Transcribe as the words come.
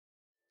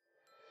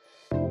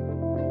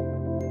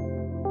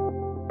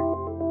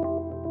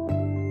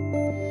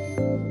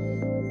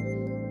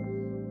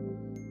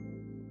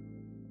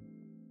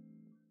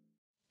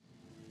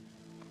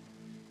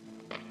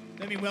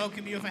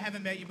welcome you. If I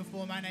haven't met you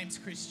before, my name's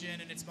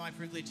Christian, and it's my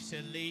privilege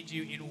to lead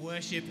you in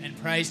worship and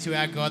praise to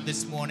our God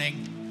this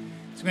morning.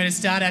 So we're going to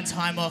start our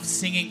time off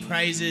singing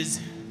praises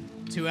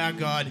to our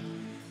God.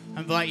 I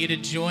invite you to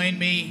join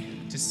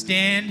me to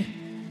stand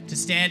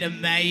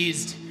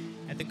amazed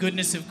at the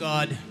goodness of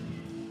God,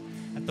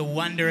 at the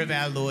wonder of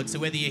our Lord. So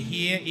whether you're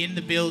here in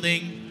the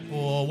building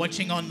or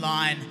watching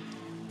online,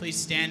 please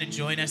stand and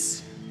join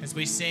us as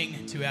we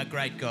sing to our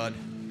great God.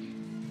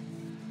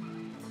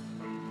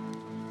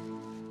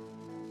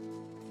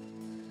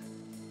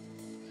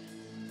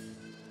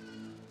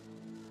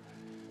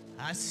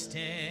 I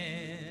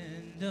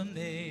stand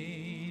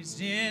amazed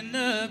in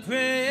the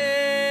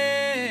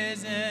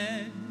presence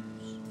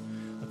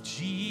of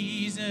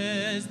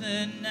Jesus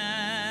the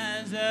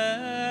Nazarene,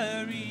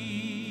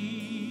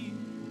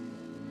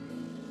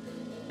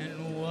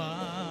 and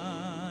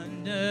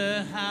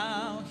wonder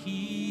how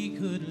he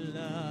could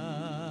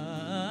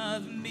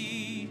love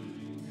me,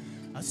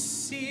 a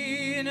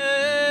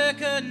sinner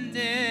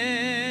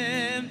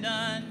condemned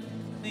unclean.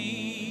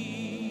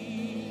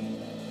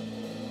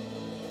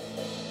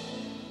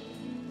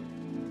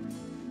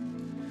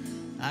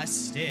 I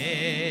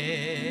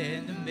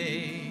stand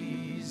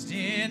amazed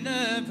in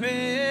the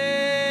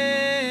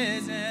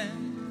presence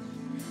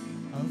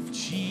of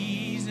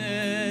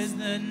Jesus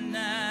the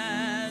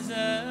Nazarene,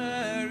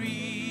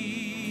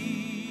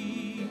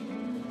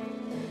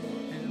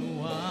 and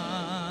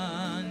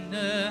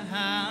wonder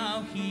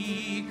how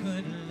he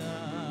could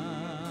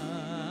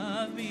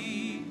love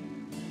me,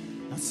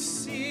 a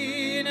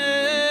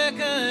sinner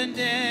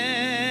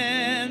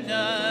condemned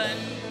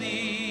unclean.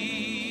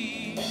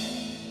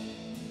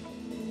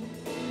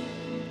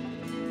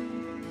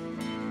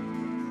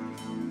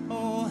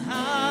 Oh,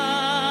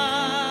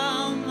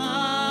 how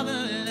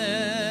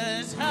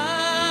marvelous,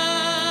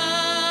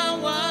 how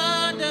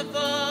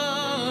wonderful,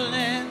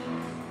 and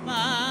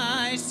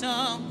my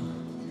song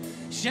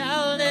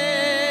shall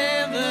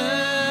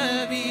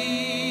ever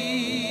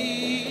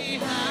be.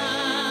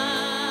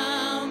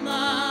 How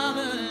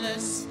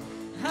marvelous,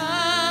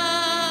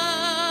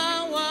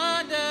 how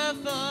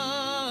wonderful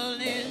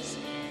is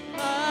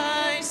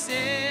my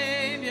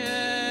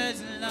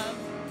Savior's love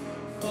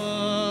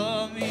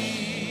for me.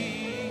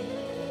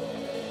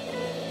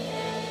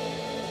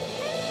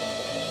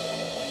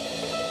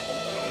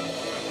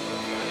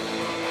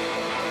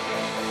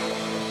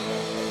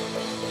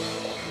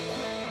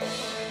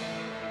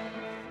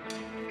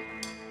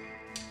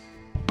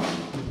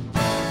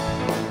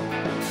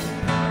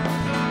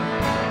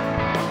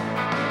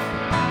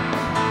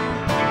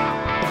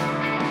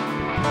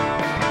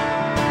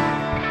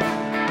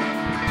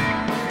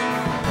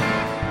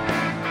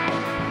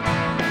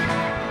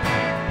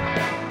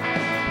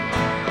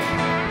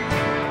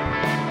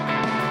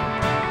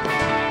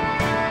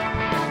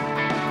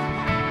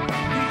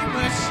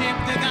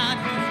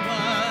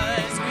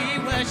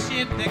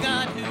 The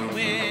God who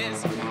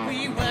is,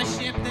 we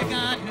worship the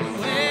God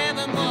who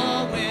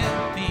evermore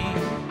will be.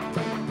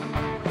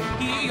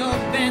 He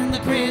opened the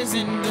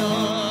prison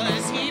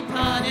doors, he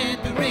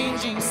parted the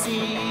raging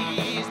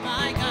seas.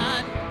 My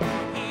God,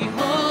 he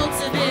holds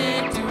the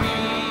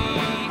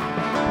victory.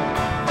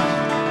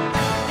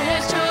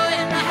 There's joy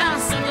in the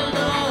house of the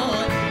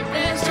Lord,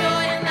 there's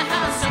joy in the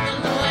house of the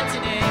Lord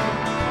today.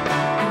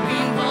 And we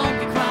won't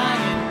be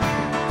crying,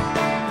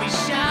 we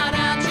shout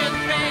out your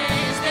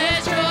praise.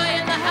 There's joy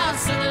in the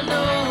house of the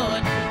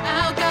Lord,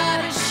 our God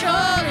is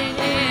surely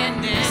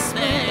in this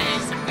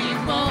place. And we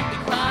won't be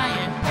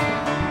crying,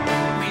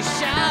 we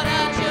shout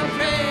out your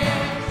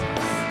praise.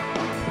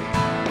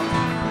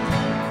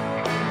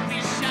 We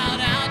shout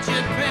out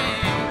your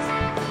praise.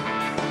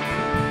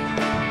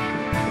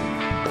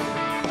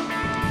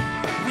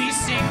 We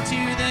sing to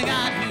the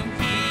God who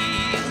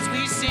heals,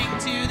 we sing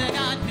to the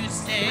God who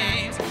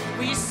saves,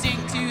 we sing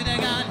to the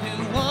God who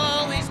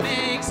always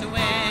makes a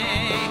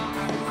way.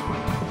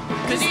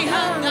 'Cause he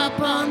hung up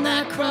on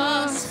that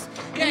cross,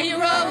 yeah, he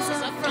rose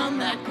up from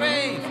that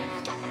grave.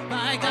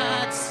 My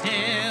God,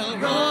 still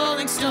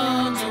rolling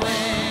stones away.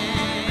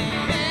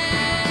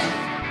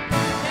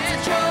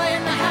 There's joy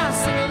in the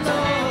house of the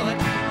Lord,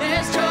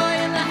 there's joy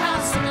in the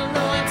house of the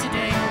Lord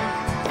today.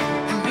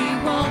 And we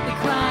won't be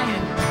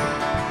crying,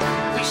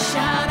 we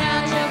shout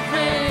out your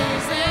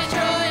praise. There's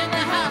joy in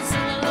the house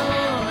of the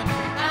Lord,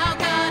 our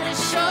God is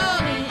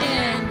surely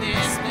in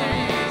this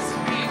place.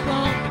 We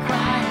won't be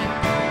crying,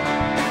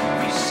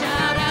 we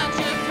shout out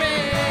your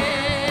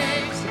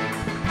praise.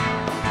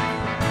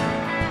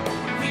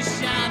 We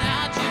shout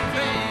out your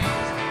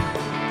praise.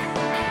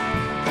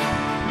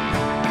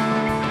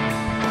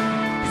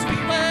 'Cause we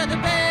were the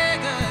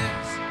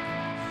beggars,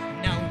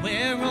 now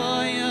we're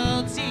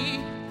royalty.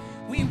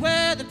 We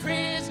were the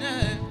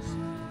prisoners,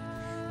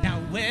 now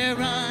we're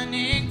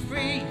running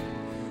free.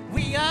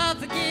 We are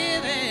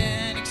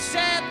forgiven,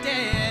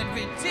 accepted,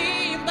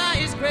 redeemed by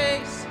his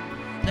grace.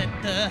 Let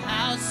the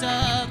house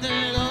of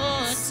the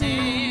Lord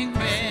sing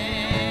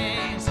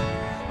praise.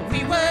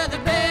 We were the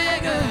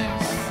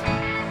beggars,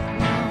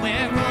 now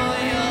we're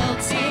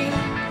royalty.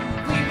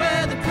 We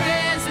were the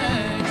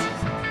prisoners,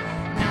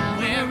 now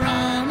we're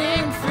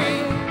running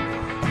free.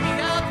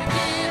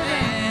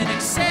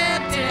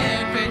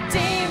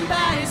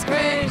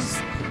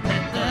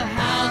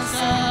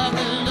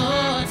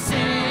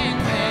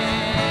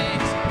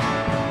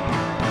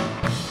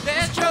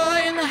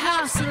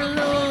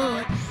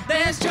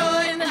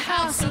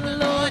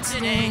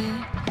 today,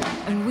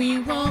 and we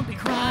won't be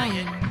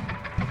crying.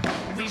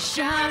 We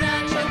shout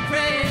out your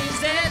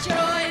praise. There's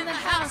joy in the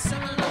house of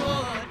the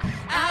Lord.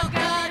 Our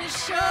God is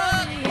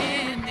surely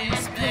in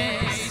this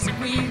place, and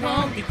we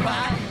won't be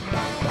crying.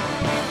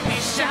 We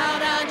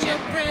shout out your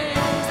praise.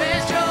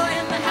 There's joy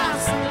in the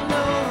house of the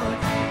Lord.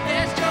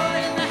 There's joy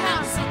in the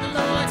house of the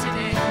Lord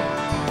today,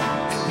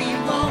 and we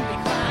won't be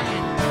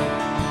crying.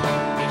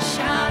 We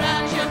shout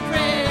out your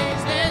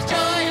praise. There's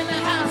joy in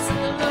the house of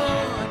the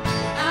Lord.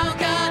 Our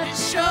God is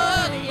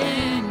surely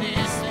in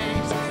this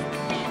place, and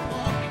we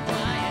won't be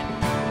crying.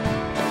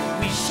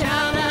 We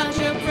shout out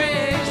your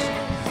praise.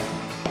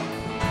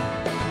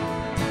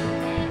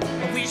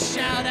 We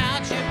shout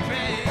out your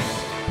praise.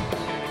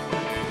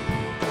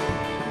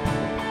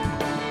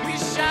 We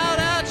shout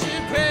out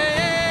your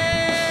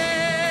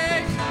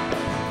praise.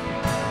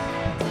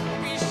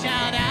 We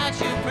shout out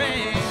your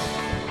praise.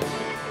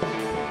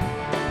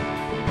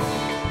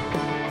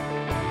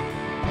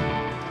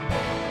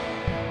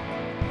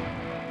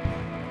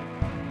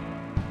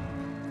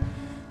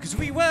 'Cause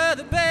we were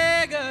the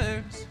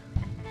beggars,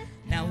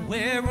 now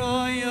we're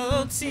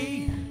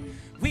royalty.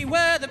 We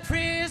were the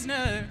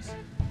prisoners,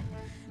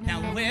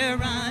 now we're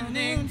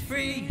running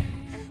free.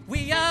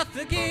 We are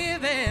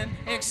forgiven,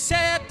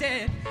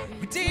 accepted,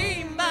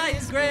 redeemed by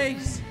His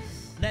grace.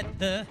 Let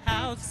the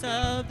house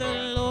of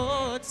the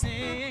Lord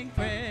sing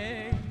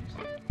praise.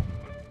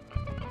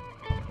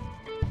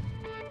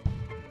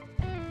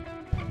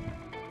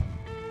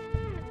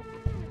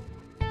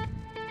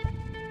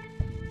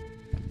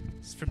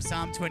 It's from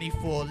Psalm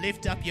 24.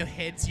 Lift up your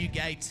heads, you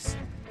gates.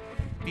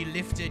 Be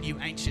lifted, you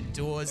ancient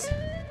doors,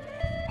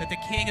 that the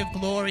King of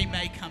glory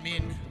may come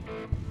in.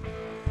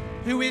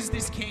 Who is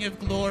this King of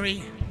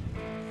glory?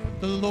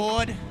 The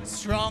Lord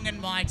strong and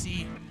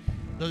mighty,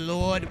 the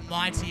Lord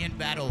mighty in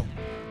battle.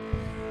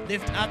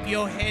 Lift up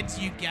your heads,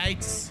 you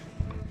gates.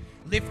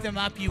 Lift them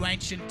up, you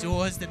ancient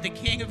doors, that the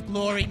King of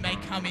glory may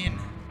come in.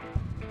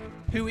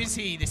 Who is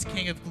He, this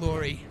King of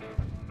glory?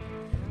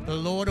 The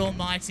Lord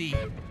Almighty.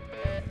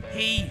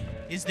 He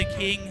is the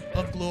King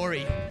of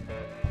glory.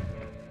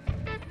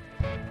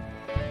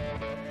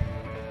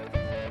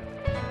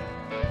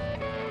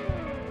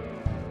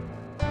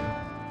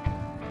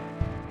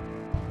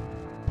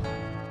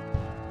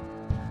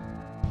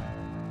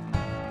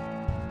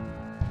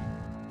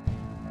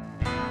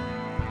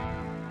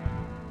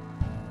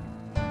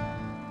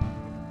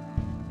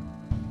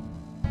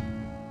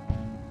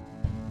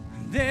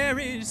 There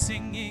is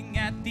singing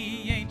at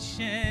the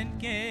ancient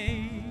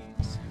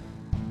gates.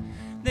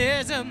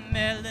 There's a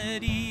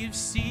melody of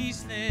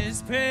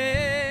ceaseless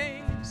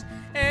praise.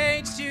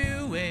 Age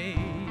to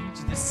age,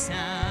 the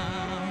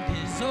sound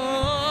is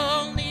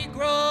only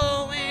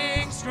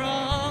growing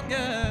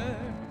stronger.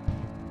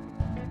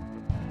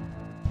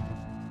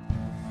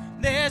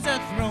 There's a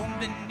throne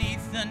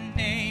beneath the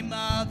name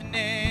of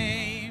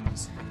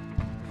names.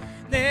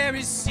 There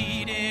is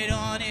seated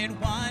on it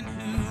one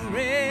who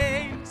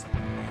reigns.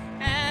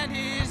 And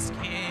His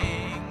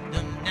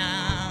kingdom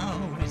now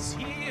is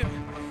here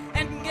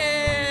and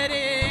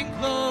getting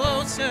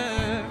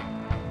closer.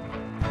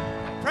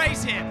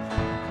 Praise Him.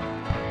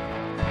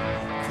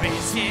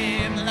 Praise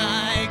Him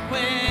like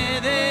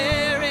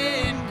weather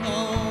in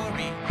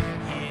glory.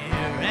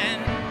 Here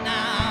and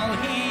now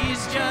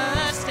He's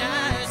just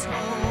as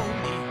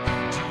holy.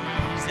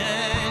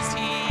 Jesus,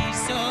 He's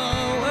so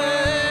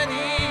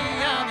worthy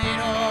of it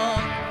all.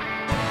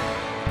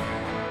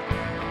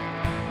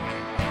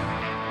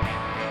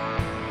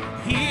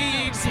 He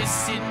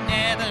exists in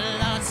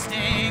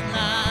everlasting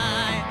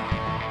light.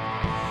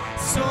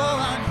 So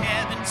on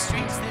heaven's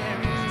streets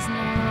there is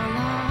no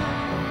lie.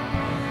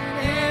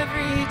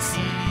 Every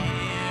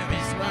tear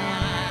is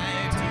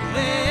wiped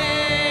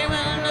away.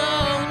 Will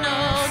know no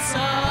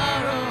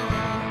sorrow.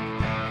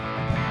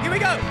 Here we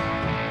go.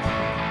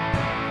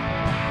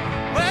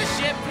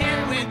 Worship Him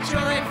with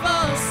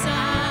joyful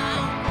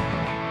sound.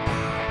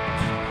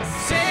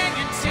 Sing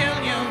until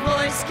your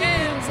voice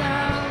gives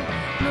out.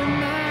 No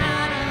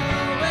matter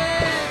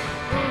where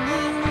or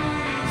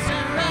who's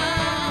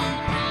around,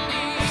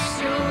 release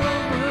your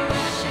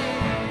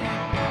worship.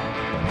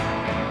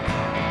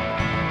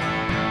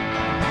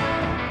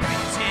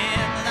 Praise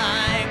Him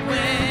like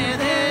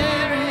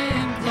weather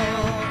in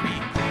glory.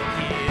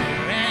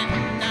 Here and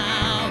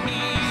now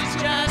He's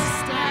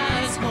just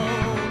as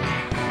holy.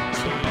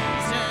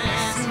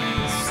 Jesus,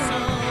 He's so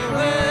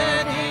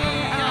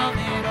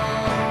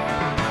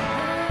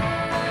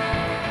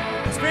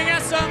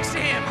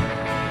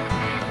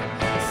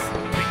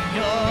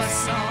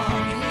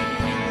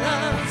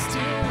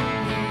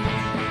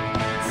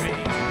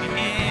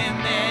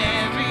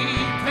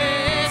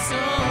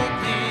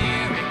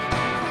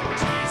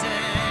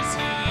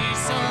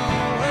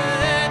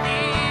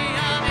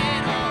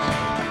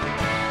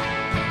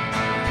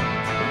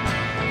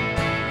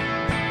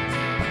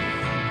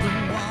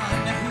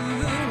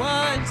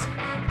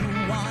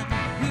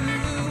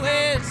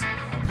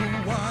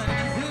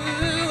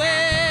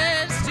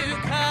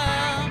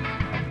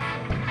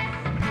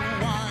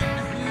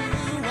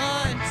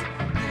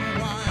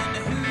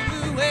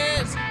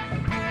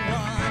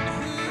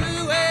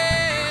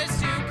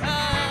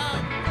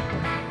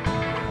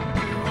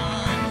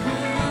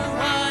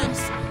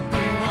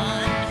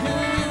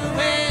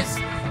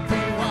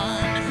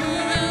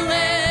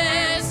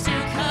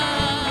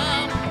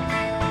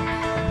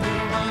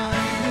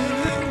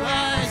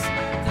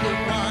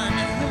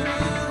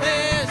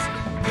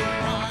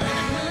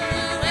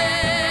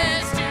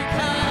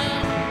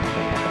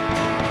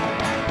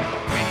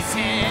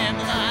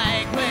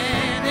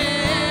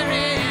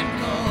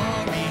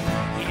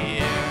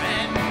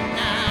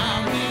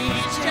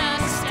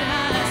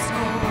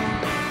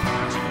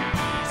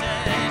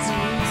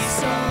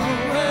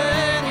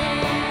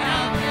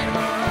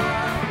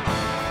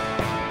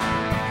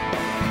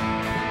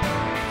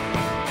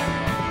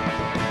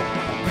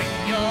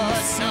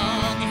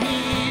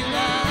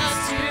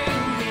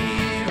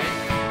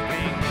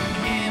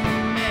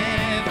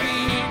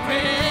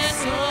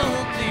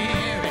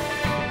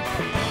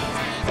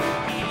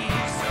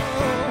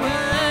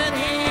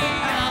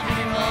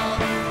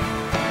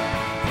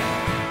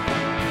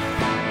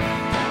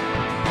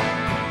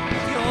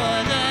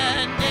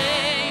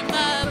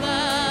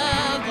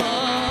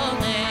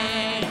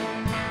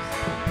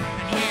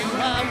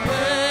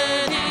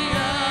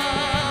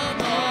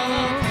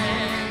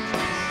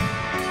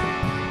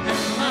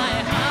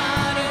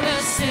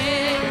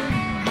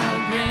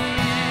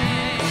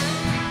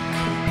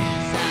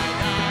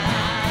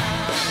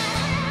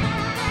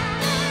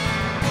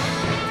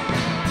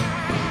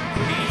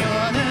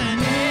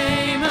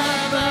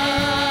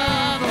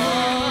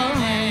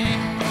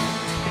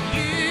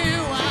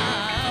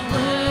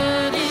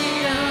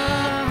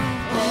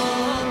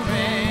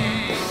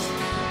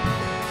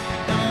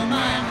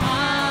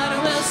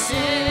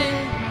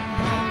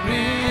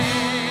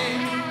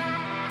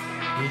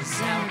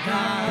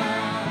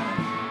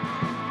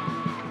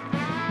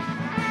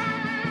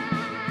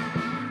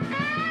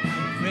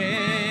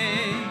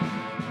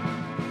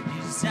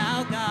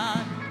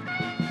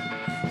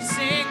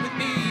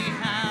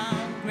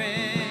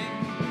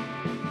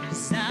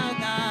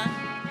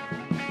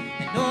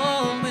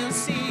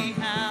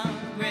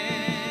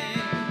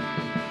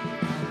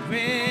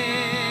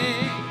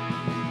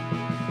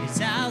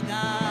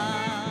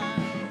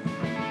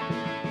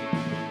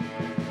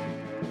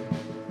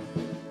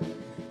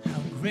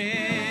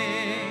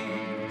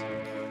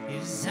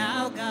is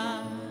our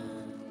God.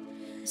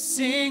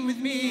 Sing with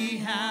me,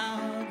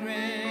 how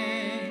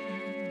great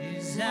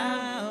is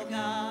our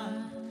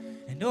God,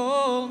 and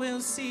all will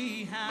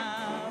see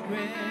how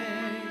great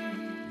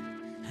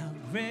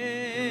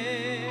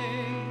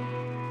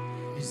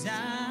is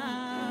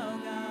our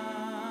God.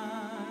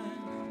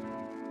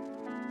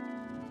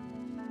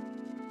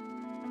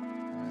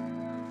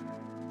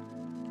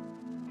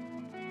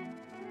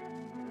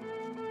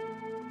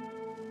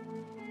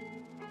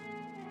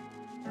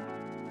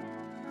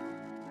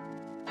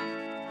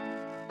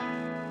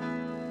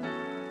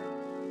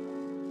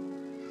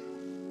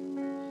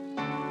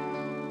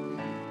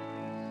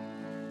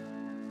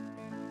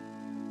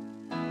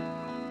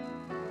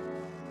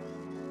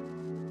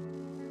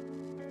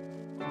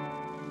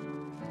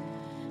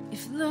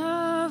 If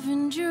love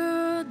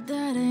endured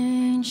that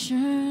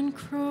ancient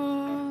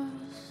cross,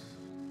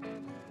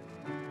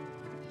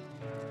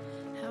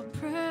 how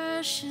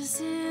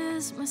precious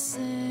is my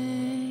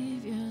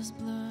Savior's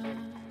blood.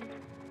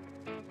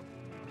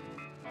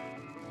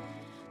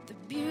 The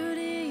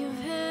beauty of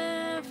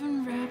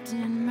heaven wrapped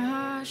in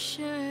my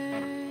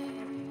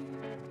shame,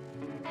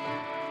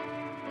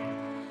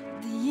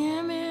 the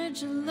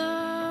image of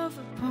love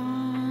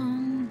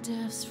upon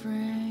death's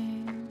frame.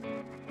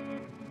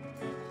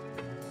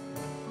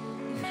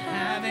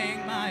 Having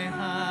my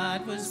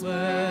heart was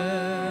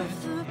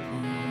worth the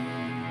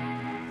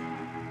pain.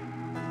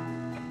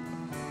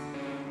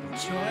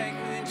 Joy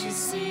could you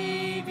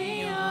see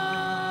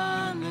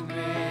beyond the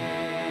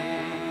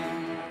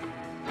grave?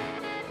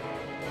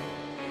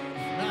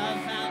 Love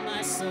found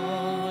my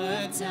soul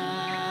a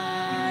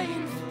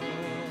dying for.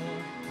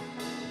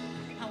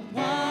 How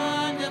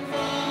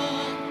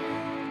wonderful,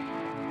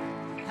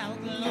 how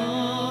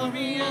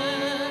glorious,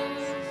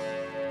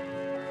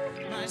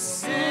 my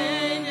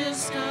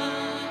Savior's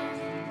God,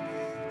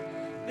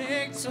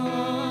 victorious.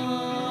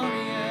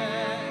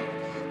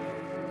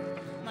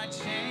 My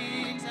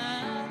chains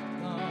are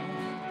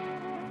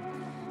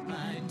gone,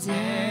 my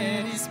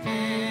debt is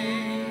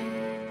paid.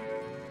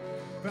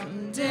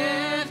 From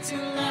death to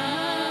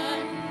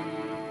life,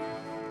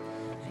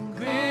 and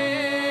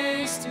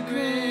grace to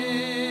grace.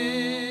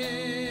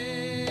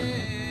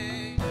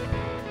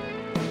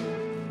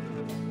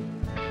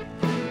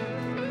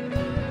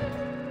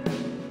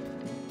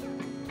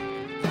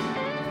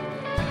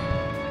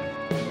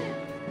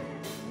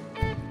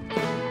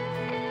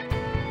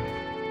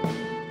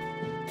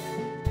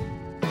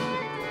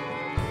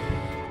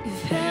 If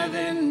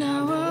heaven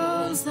now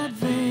owns that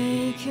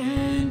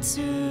vacant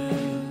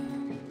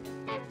tomb,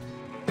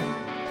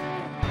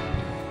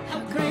 how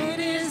great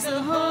is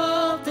the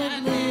hope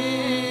that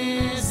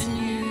lives in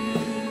you.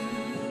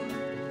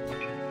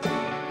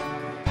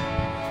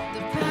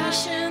 The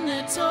passion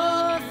that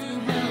tore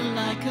through hell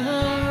like a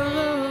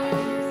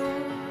road,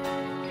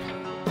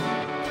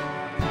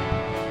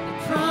 the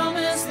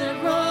promise that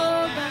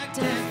rolled back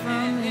death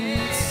from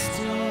its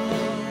door.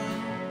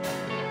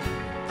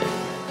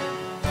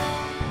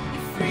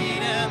 If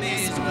freedom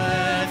is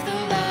worth the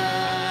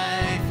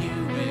life you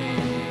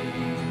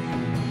win,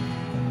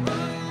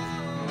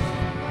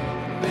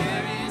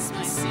 where is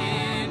my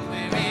sin?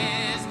 Where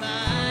is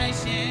my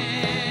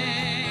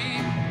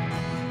shame?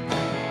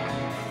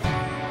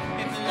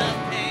 If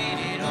love paid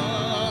it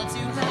all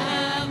to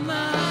have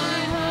my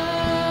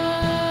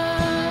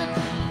heart,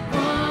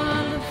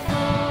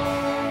 wonderful,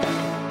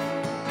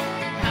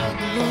 how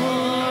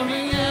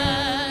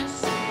glorious,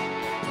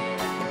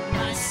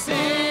 my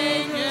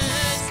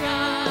Savior's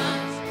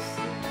cross,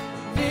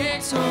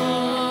 victorious.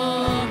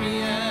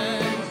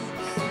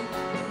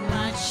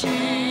 My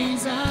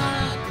chains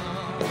are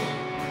gone,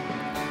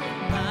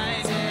 my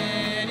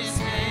debt is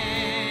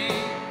paid.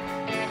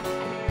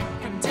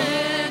 From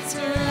death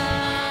to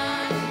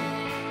life,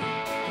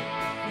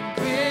 from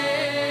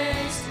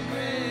grace to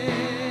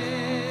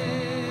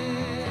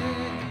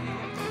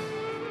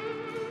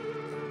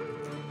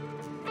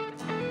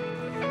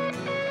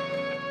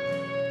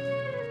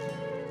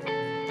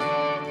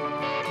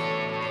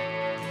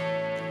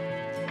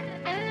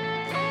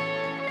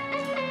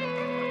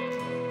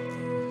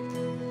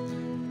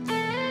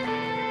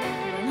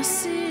When I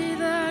see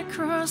that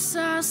cross,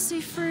 I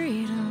see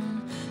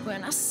freedom.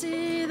 When I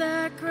see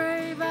that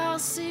grave, I'll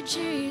see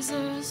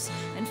Jesus.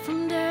 And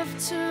from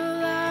death to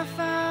life,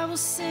 I will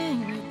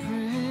sing your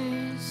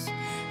praise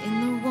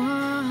in the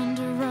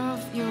wonder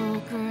of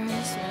your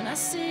grace. When I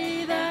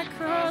see that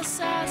cross,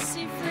 I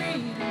see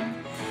freedom.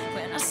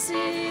 When I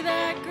see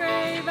that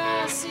grave,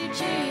 I see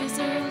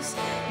Jesus.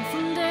 And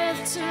from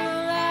death to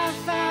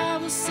life, I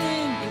will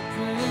sing your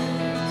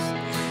praise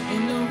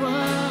in the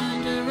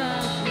wonder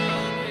of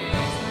your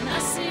grace. When I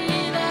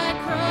see that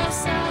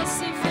cross, I'll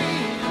see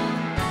freedom.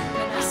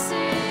 When I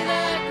see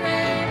that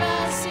grave,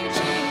 I'll see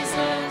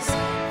Jesus.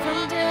 From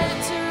death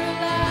to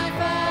life,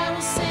 I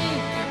will sing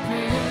your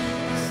praise.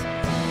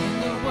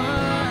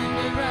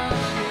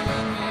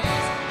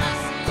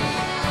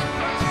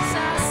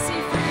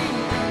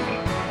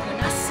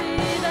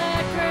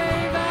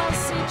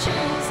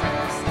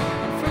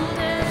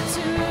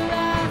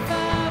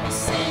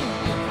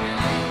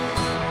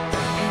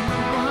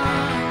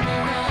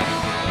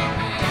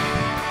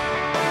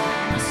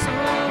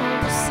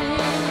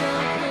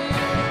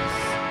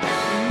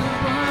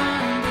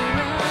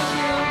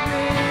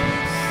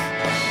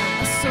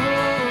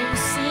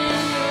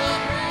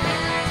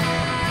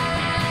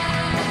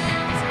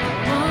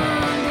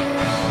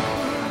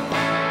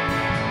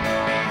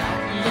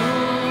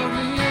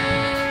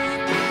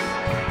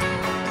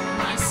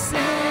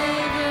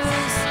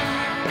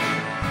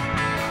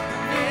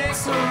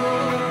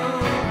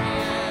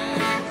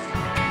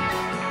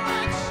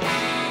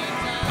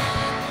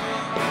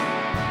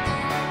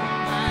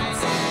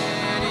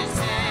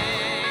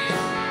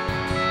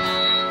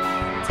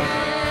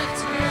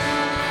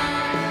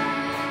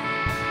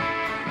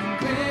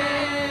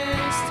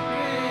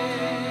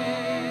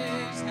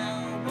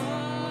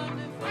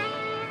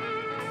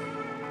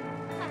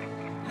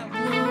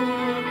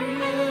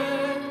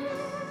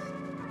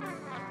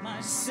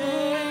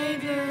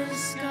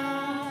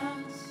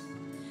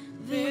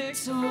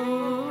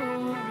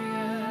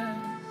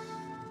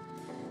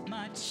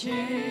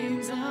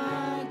 chains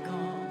are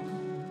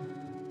gone,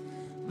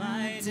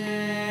 my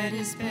debt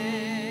is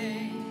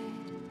paid,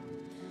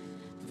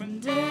 from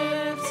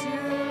death to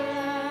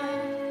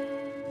life,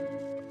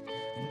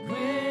 and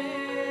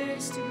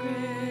grace to grace.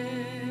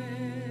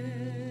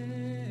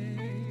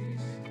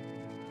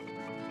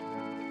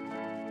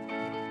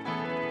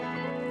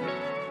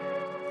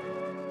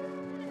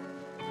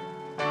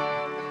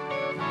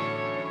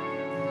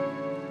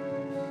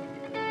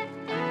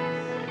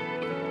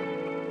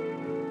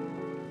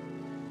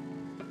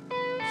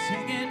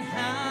 Singing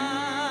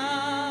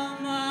how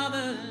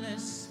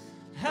marvelous,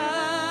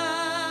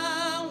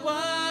 how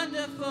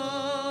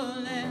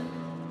wonderful, and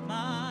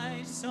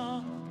my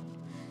song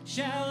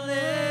shall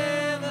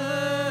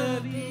ever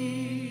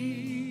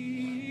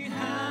be.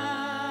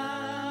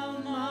 How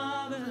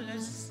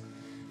marvelous,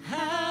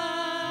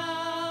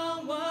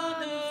 how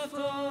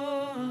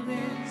wonderful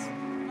is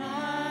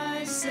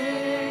my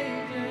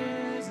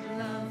Savior's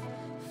love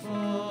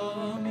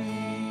for me.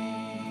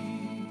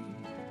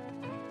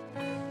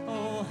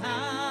 Oh,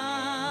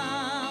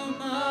 how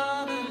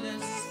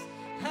marvelous,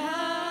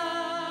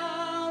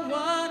 how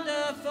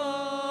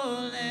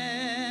wonderful,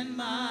 and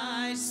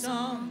my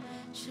song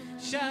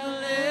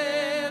shall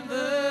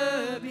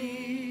ever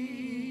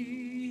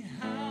be.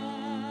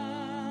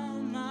 How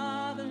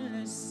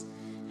marvelous,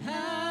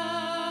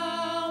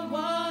 how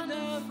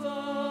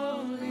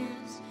wonderful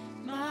is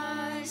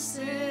my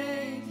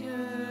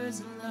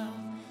Savior's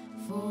love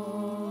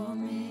for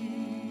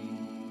me.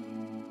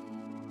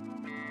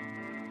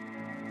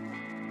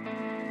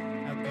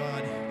 Our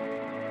God,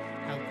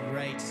 how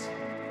great,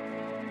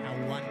 how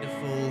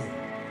wonderful,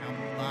 how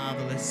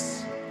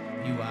marvelous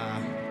you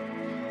are.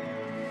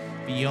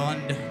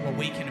 Beyond what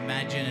we can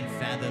imagine and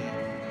fathom.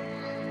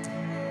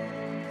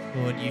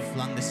 Lord, you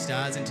flung the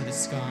stars into the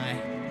sky.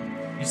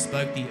 You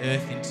spoke the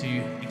earth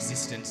into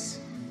existence.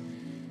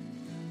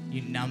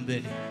 You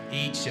numbered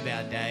each of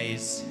our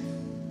days.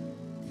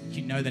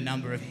 You know the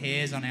number of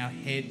hairs on our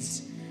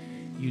heads.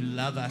 You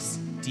love us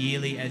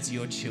dearly as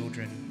your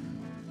children.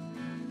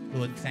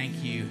 Lord,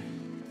 thank you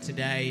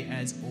today,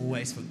 as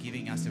always, for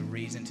giving us a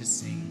reason to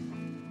sing.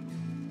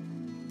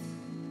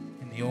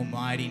 In the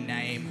almighty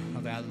name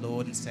of our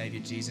Lord and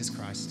Saviour, Jesus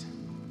Christ.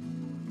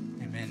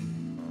 Amen.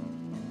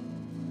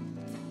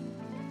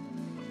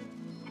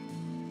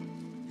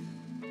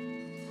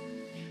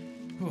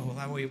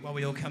 While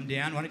we all come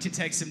down, why don't you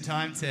take some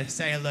time to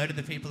say hello to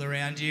the people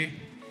around you.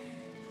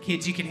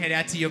 Kids, you can head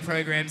out to your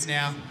programs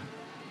now.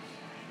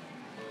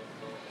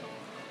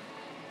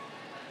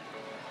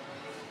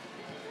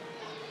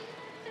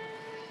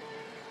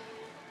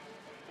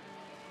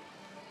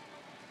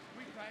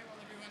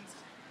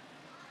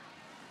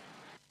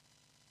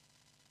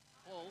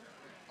 Paul,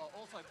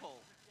 also Paul.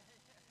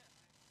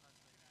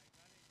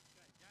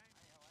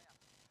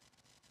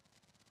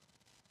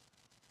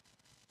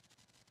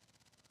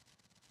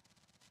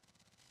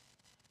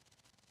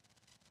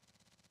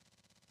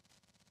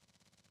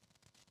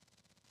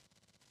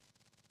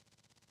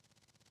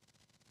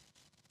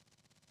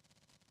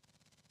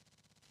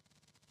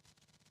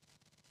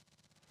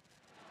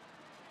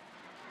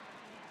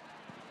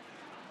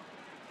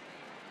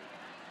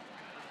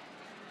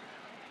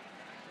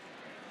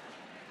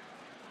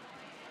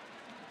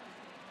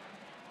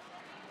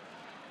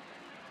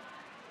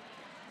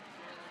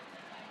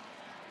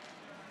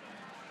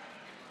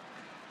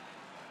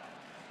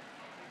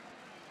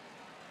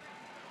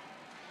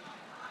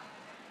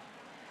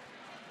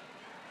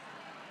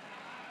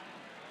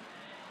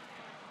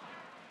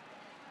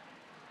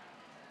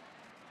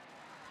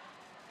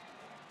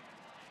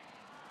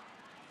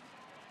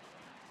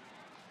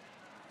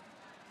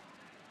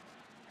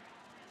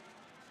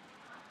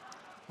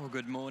 Well,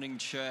 good morning,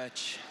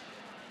 church.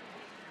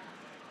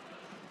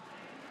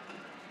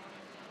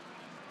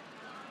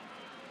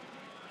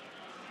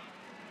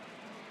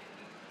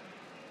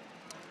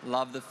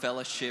 Love the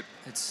fellowship.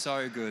 It's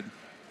so good.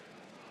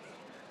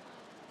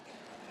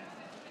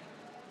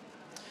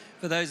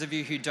 For those of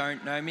you who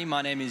don't know me,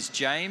 my name is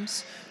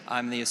James.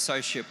 I'm the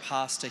associate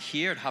pastor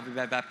here at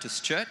Hervey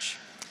Baptist Church,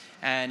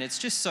 and it's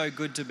just so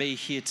good to be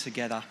here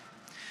together.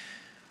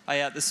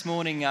 This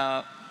morning,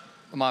 my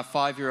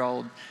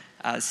 5-year-old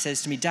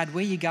says to me, "Dad,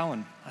 where are you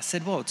going?" I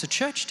said, "Well, it's a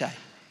church day."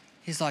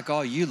 He's like,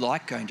 "Oh, you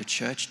like going to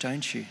church,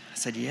 don't you?" I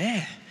said,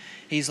 "Yeah."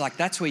 He's like,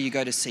 "That's where you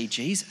go to see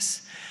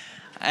Jesus."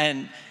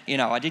 And,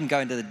 I didn't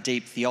go into the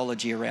deep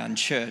theology around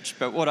church,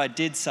 but what I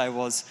did say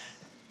was,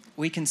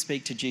 we can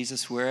speak to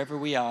Jesus wherever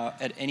we are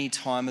at any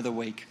time of the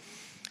week.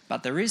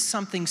 But there is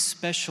something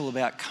special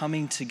about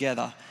coming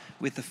together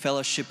with the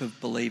fellowship of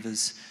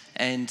believers,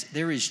 and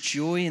there is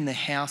joy in the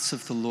house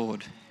of the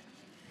Lord.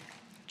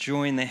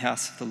 Joy in the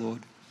house of the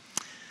Lord.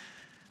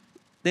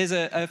 There's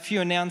a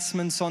few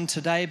announcements on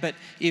today, but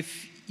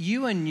if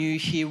you are new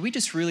here, we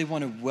just really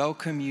want to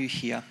welcome you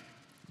here.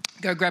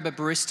 Go grab a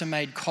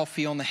barista-made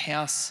coffee on the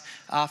house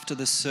after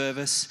the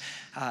service.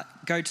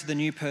 Go to the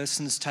new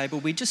person's table.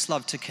 We just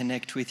love to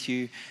connect with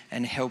you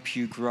and help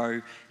you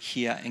grow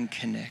here and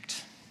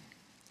connect.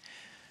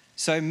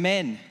 So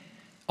men,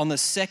 on the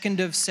 2nd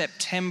of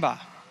September,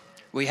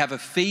 We have a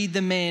Feed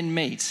the Man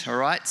meet, all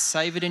right?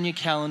 Save it in your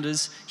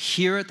calendars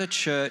here at the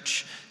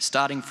church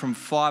starting from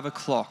 5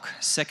 o'clock,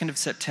 2nd of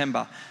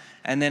September.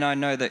 And then I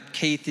know that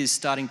Keith is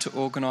starting to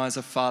organise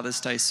a Father's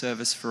Day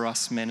service for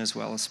us men as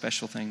well, a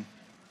special thing.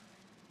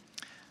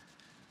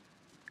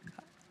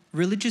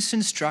 Religious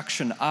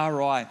instruction,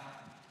 RI.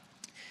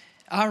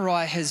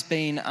 RI has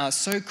been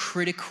so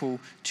critical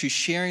to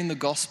sharing the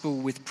gospel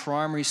with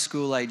primary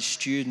school age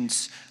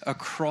students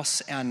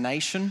across our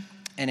nation,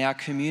 and our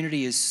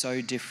community is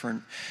so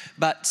different.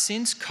 But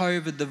since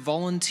COVID, the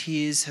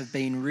volunteers have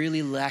been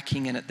really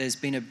lacking in it. There's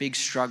been a big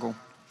struggle.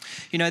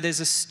 You know, there's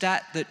a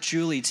stat that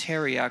Julie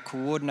Terry, our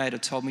coordinator,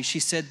 told me. She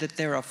said that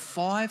there are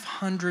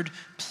 500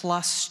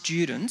 plus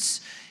students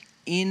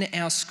in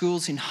our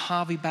schools in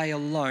Hervey Bay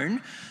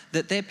alone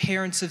that their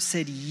parents have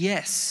said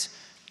yes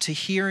to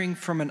hearing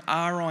from an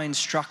RI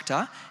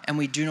instructor, and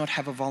we do not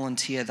have a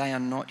volunteer. They are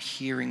not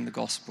hearing the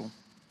gospel.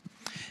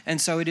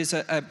 And so it is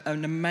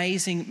an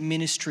amazing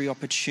ministry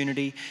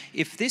opportunity.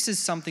 If this is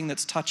something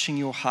that's touching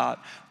your heart,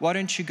 why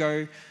don't you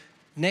go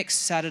next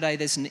Saturday?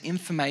 There's an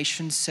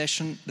information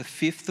session, the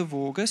 5th of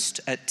August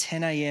at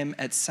 10 a.m.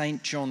 at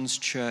St. John's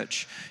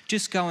Church.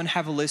 Just go and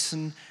have a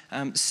listen,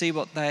 see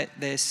what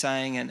they're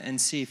saying, and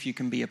see if you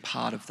can be a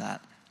part of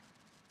that.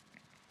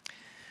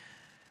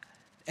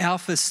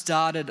 Alpha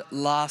started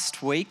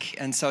last week,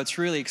 and so it's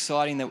really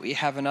exciting that we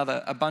have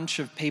a bunch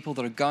of people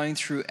that are going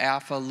through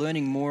Alpha,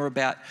 learning more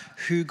about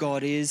who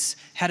God is,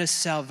 how does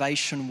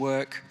salvation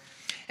work.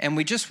 And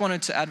we just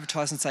wanted to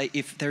advertise and say,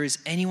 if there is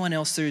anyone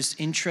else that is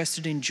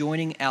interested in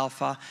joining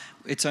Alpha,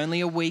 it's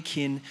only a week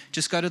in,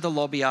 just go to the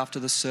lobby after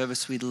the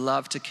service. We'd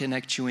love to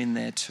connect you in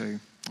there too,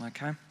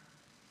 okay?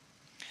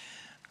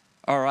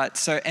 All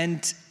right,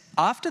 and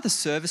after the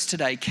service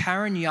today,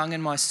 Karen Young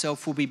and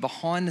myself will be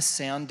behind the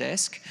sound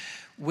desk.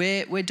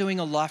 We're doing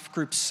a life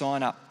group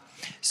sign up.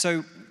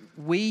 So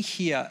we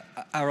here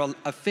are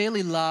a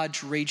fairly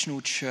large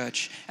regional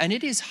church, and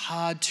it is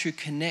hard to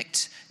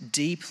connect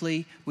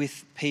deeply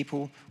with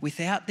people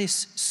without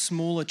this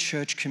smaller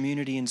church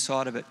community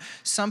inside of it.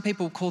 Some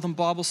people call them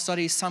Bible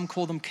studies, some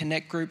call them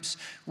connect groups.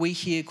 We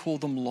here call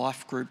them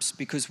life groups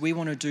because we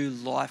want to do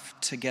life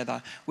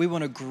together. We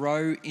want to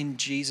grow in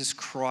Jesus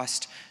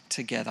Christ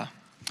together.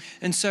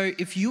 And so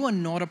if you are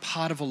not a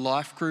part of a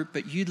life group,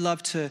 but you'd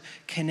love to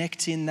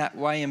connect in that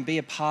way and be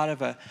a part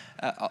of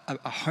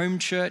a home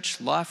church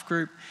life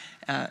group,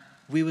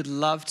 we would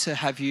love to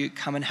have you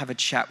come and have a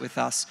chat with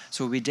us.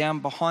 So we'll be down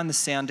behind the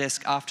sound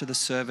desk after the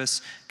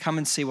service. Come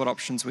and see what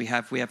options we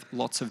have. We have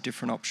lots of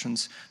different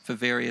options for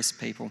various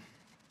people.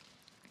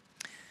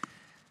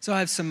 So I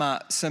have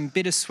some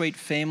bittersweet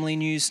family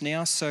news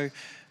now. So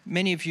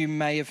many of you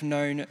may have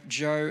known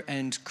Joe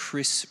and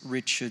Chris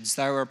Richards.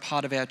 They were a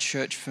part of our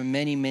church for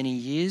many, many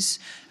years.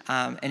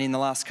 And in the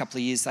last couple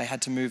of years, they had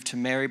to move to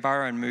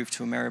Maryborough and move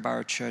to a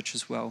Maryborough church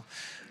as well.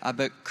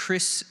 But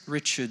Chris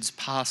Richards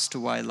passed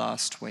away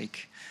last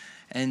week.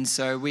 And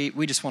so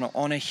we just want to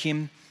honour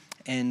him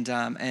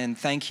and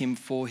thank him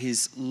for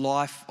his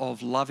life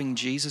of loving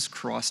Jesus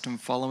Christ and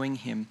following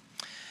him.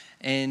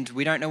 And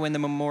we don't know when the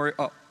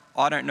memorial,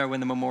 I don't know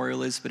when the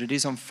memorial is, but it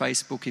is on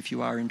Facebook if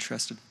you are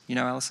interested. You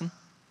know, Alison?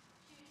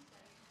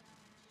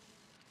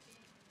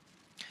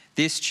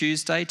 This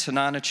Tuesday,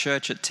 Tanana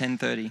Church at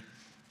 10:30.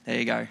 There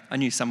you go. I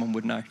knew someone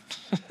would know.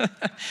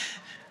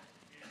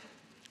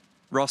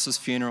 Ross's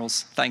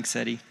funerals. Thanks,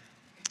 Eddie.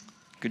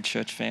 Good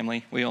church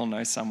family. We all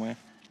know somewhere.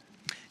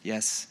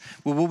 Yes.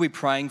 Well, we'll be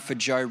praying for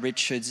Jo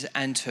Richards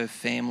and her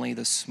family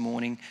this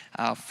morning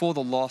for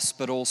the loss,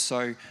 but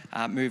also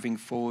moving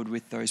forward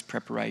with those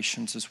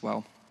preparations as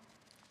well.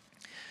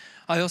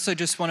 I also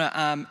just want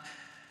to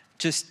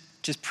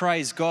just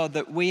praise God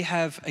that we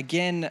have,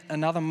 again,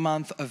 another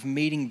month of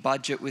meeting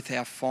budget with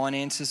our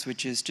finances,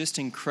 which is just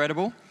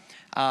incredible.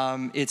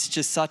 It's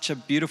just such a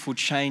beautiful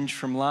change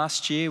from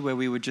last year where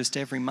we were just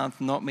every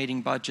month not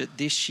meeting budget.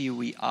 This year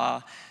we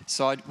are.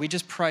 So we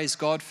just praise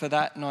God for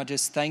that, and I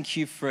just thank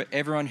you for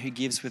everyone who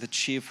gives with a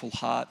cheerful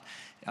heart.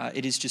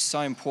 It is just so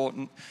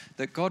important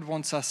that God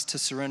wants us to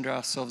surrender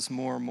ourselves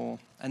more and more,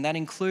 and that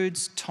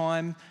includes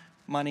time,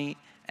 money,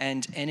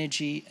 and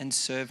energy and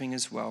serving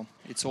as well.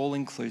 It's all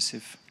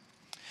inclusive.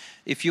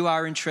 If you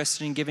are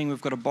interested in giving,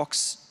 we've got a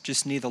box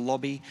just near the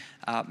lobby.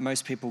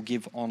 Most people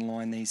give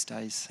online these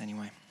days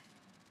anyway.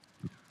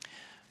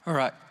 All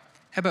right,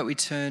 how about we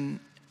turn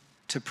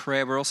to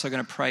prayer? We're also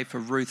going to pray for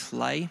Ruth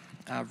Lay.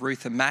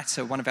 Ruth and Matt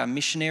are one of our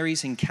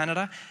missionaries in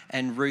Canada,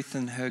 and Ruth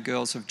and her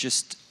girls have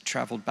just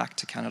travelled back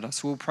to Canada.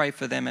 So we'll pray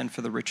for them and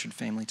for the Richard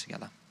family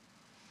together.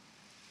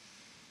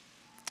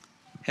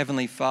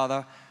 Heavenly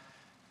Father,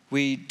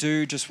 we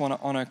do just want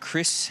to honour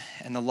Chris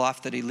and the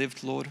life that he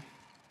lived, Lord.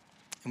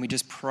 And we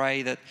just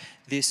pray that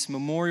this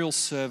memorial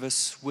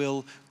service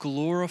will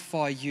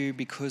glorify you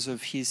because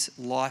of his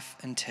life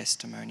and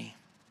testimony.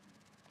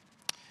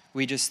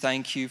 We just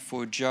thank you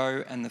for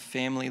Joe and the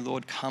family,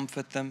 Lord.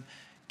 Comfort them,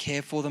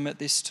 care for them at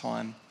this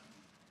time,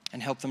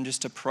 and help them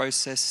just to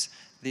process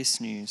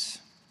this news.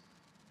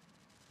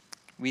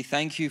 We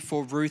thank you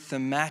for Ruth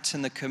and Matt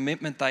and the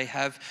commitment they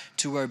have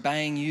to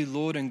obeying you,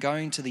 Lord, and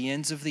going to the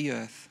ends of the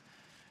earth.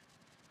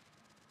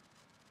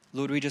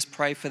 Lord, we just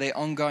pray for their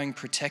ongoing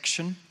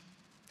protection.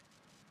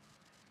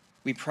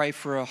 We pray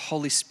for a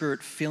Holy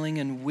Spirit filling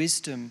and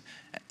wisdom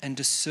and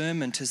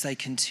discernment as they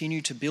continue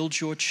to build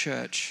your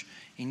church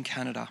in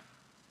Canada.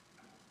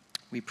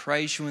 We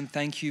praise you and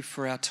thank you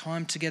for our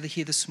time together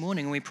here this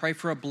morning. And we pray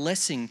for a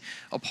blessing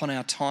upon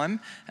our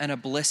time and a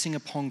blessing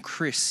upon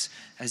Chris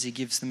as he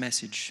gives the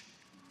message.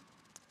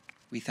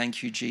 We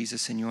thank you,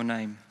 Jesus, in your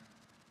name.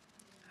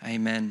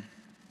 Amen.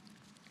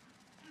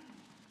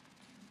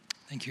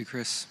 Thank you,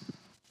 Chris.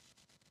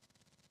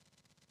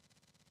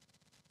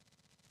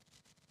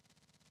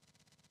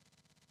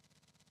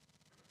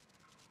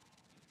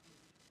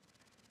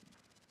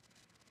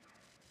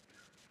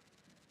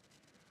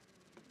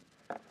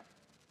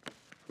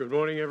 Good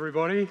morning,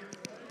 everybody.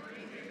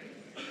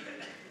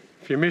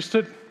 If you missed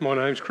it, my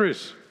name's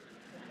Chris.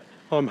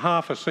 I'm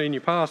half a senior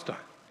pastor.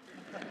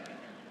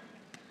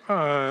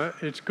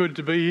 It's good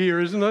to be here,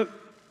 isn't it?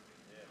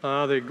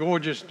 They're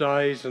gorgeous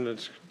days, and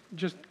it's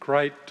just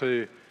great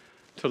to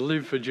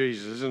live for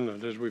Jesus, isn't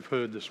it, as we've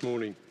heard this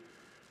morning.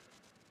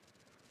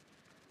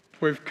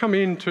 We've come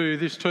into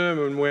this term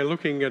and we're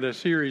looking at a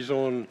series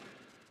on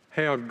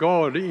how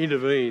God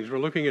intervenes. We're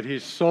looking at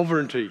his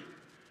sovereignty,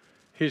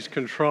 his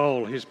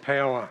control, his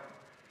power.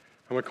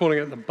 And we're calling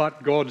it the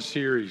But God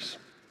series.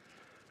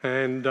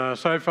 And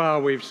so far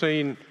we've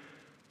seen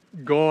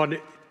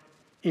God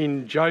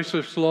in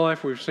Joseph's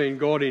life, we've seen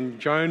God in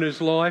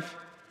Jonah's life,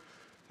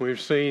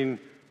 we've seen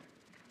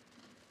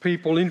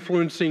people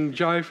influencing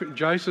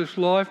Joseph's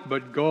life,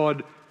 but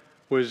God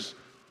was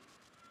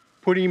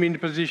putting him into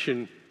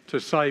position to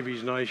save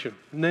his nation.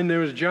 And then there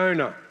was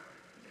Jonah,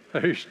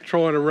 who's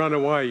trying to run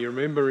away, you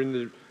remember, in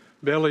the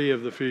belly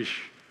of the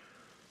fish.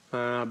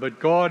 But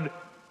God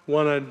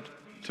wanted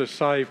to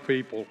save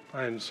people,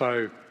 and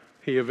so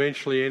he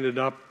eventually ended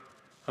up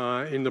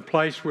in the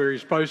place where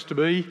he's supposed to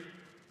be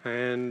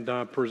and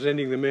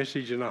presenting the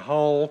message, in a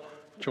whole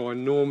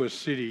ginormous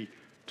city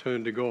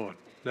turned to God.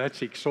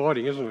 That's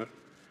exciting, isn't it?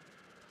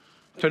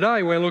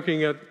 Today we're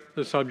looking at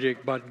the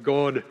subject, but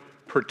God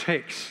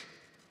protects.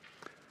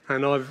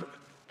 And I've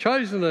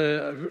chosen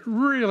a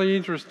really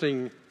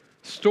interesting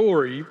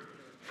story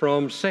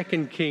from 2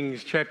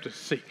 Kings chapter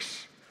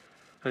 6.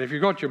 And if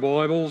you've got your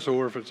Bibles,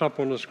 or if it's up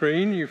on the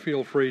screen, you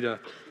feel free to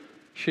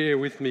share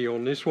with me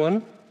on this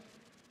one.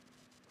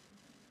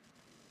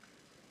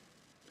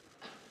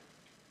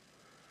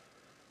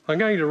 I'm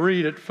going to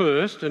read it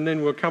first, and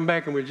then we'll come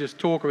back and we'll just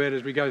talk about it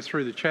as we go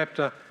through the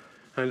chapter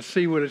and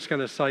see what it's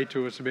going to say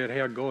to us about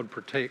how God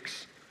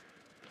protects.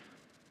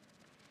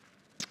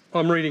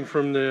 I'm reading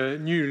from the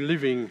New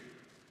Living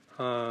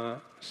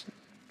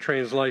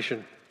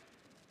Translation.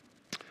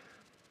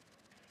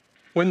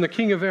 When the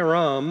king of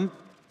Aram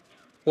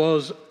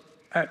was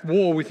at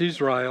war with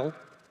Israel,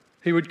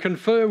 he would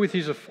confer with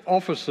his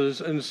officers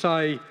and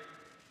say,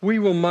 "We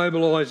will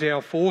mobilise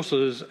our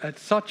forces at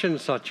such and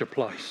such a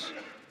place."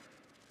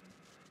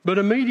 But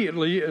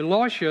immediately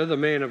Elisha, the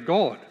man of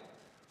God,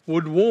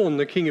 would warn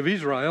the king of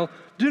Israel,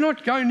 "Do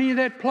not go near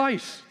that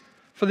place,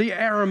 for the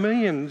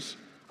Arameans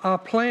are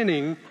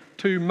planning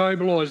to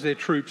mobilise their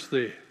troops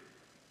there."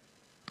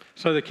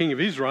 So the king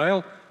of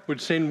Israel would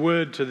send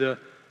word to the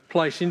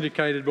place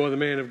indicated by the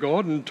man of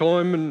God, and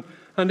time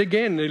and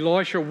again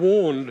Elisha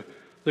warned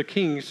the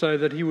king so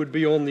that he would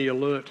be on the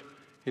alert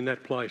in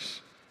that place.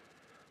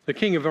 The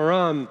king of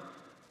Aram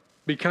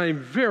became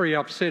very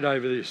upset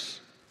over this.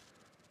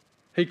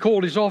 He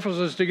called his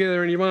officers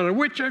together and he wondered,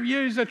 "Which of you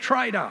is a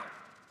traitor?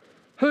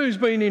 Who's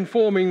been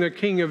informing the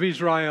king of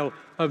Israel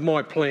of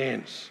my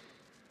plans?"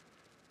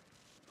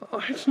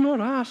 "It's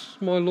not us,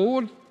 my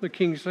lord," the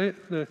king said.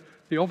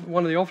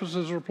 One of the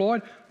officers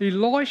replied,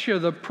 "Elisha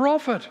the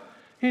prophet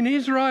in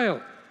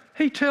Israel.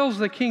 He tells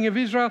the king of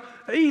Israel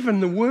even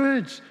the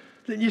words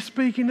that you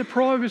speak in the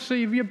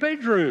privacy of your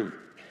bedroom."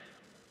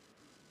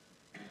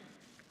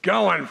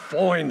 "Go and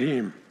find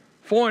him.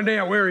 Find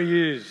out where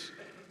he is,"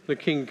 the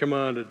king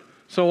commanded,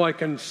 "so I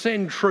can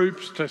send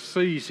troops to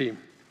seize him."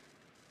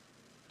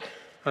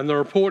 And the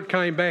report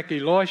came back,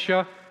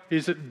 "Elisha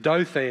is at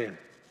Dothan."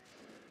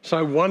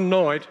 So one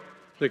night,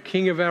 the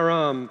king of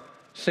Aram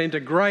sent a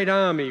great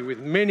army with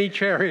many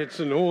chariots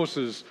and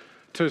horses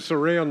to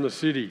surround the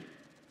city.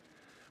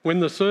 When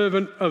the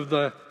servant of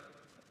the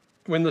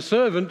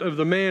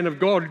man of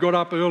God got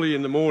up early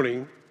in the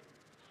morning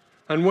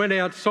and went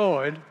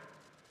outside,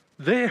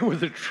 there were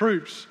the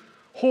troops,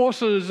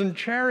 horses and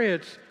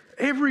chariots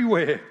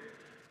everywhere.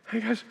 He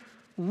goes,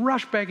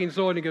 rushed back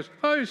inside and he goes,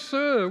 "Oh,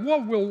 sir,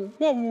 what will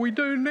we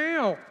do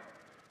now?"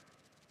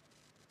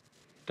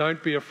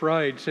 "Don't be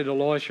afraid," said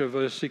Elisha,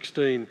 verse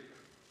 16.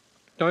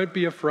 "Don't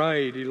be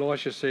afraid,"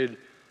 Elisha said,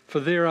 "for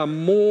there are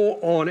more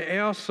on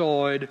our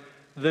side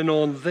than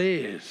on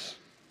theirs."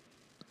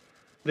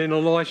 Then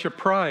Elisha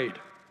prayed,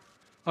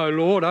 "O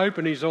Lord,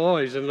 open his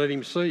eyes and let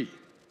him see."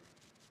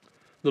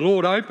 The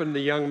Lord opened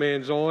the young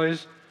man's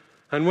eyes,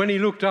 and when he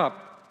looked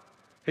up,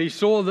 he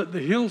saw that the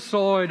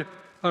hillside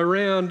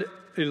around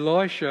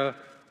Elisha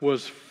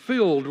was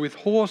filled with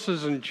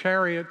horses and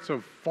chariots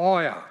of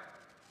fire.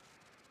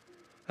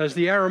 As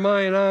the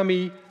Aramean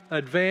army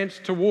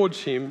advanced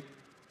towards him,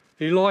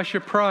 Elisha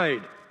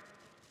prayed,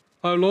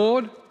 "O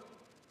Lord,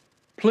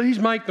 please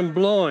make them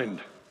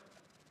blind."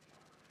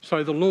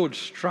 So the Lord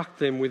struck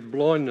them with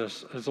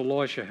blindness as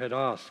Elisha had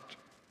asked.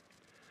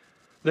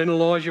 Then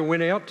Elijah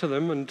went out to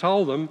them and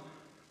told them,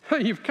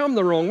 "Hey, you've come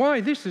the wrong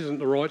way. This isn't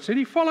the right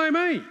city. Follow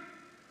me,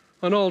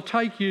 and I'll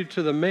take you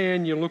to the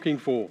man you're looking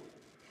for."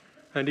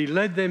 And he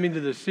led them into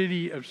the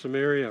city of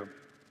Samaria.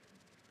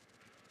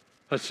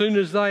 As soon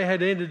as they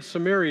had entered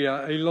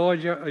Samaria,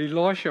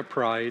 Elisha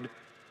prayed,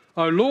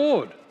 "O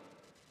Lord,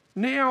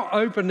 now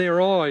open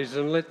their eyes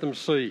and let them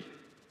see."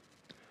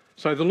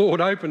 So the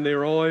Lord opened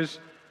their eyes,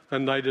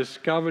 and they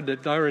discovered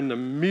that they were in the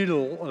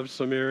middle of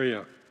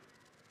Samaria.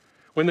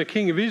 When the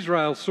king of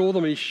Israel saw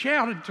them, he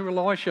shouted to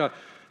Elisha.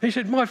 He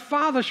said, "My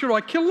father, should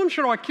I kill them?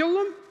 Should I kill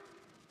them?"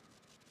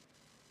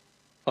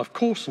 "Of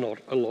course not,"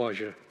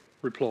 Elijah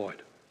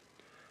replied.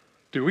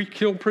 "Do we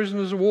kill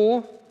prisoners of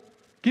war?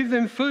 Give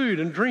them food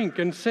and drink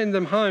and send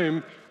them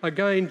home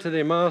again to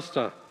their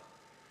master."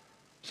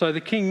 So the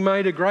king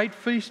made a great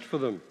feast for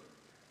them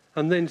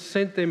and then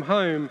sent them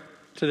home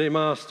to their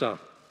master.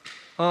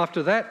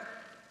 After that,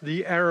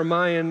 the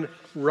Aramean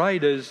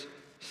raiders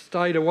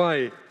stayed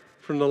away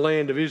from the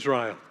land of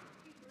Israel.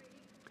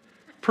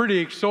 Pretty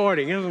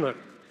exciting, isn't it?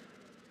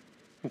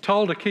 I'm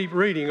told to keep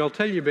reading. I'll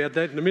tell you about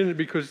that in a minute,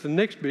 because the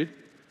next bit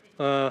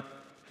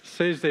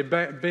says that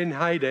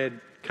Ben-Hadad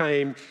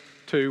came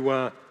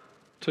to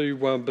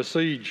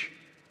besiege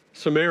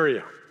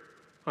Samaria.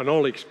 And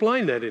I'll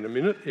explain that in a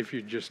minute if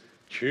you just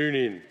tune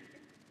in.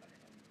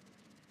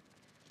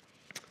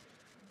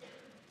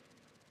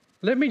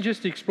 Let me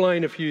just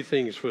explain a few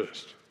things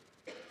first.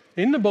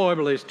 In the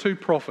Bible, there's two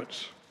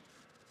prophets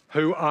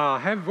who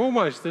have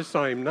almost the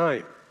same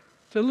name.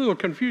 It's a little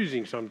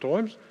confusing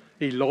sometimes.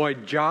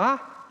 Elijah,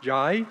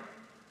 J,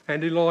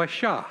 and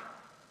Elisha.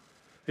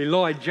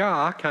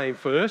 Elijah came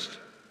first,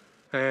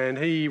 and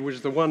he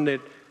was the one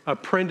that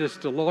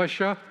apprenticed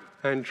Elisha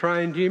and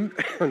trained him.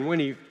 And when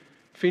he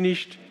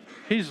finished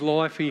his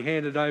life, he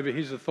handed over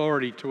his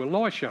authority to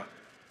Elisha.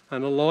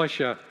 And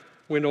Elisha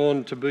went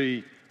on to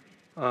be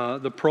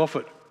the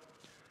prophet.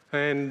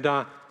 And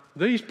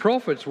these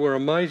prophets were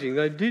amazing.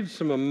 They did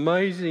some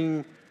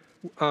amazing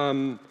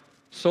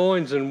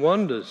signs and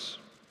wonders.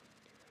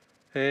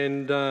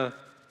 And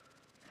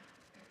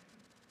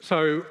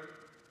so,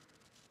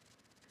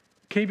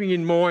 keeping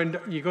in mind,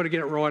 you've got to get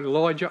it right,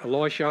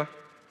 Elisha.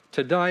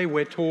 Today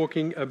we're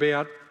talking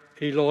about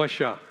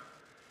Elisha.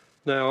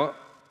 Now,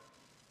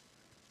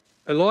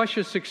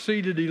 Elisha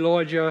succeeded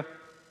Elijah,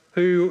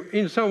 who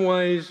in some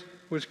ways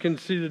was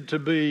considered to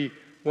be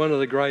one of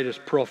the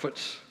greatest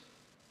prophets.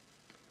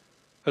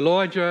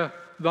 Elijah,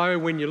 though,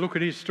 when you look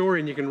at his story,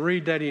 and you can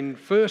read that in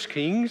 1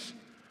 Kings,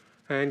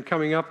 and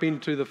coming up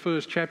into the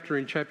first chapter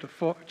in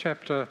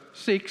chapter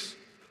 6,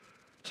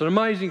 it's an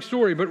amazing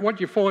story. But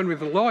what you find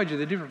with Elijah,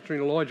 the difference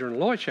between Elijah and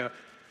Elisha,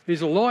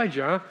 is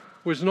Elijah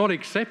was not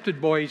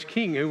accepted by his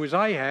king, who was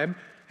Ahab,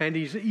 and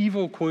his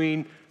evil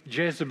queen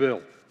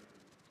Jezebel.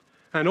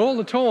 And all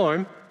the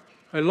time,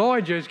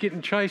 Elijah is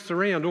getting chased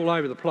around all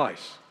over the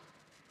place.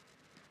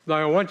 Though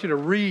I want you to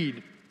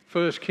read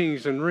 1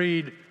 Kings and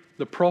read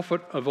the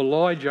prophet of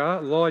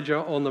Elijah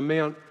on the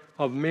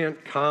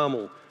Mount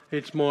Carmel.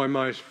 It's my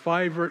most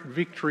favourite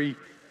victory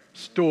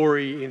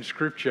story in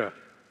Scripture,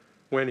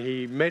 when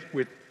he met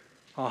with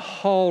a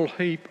whole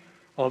heap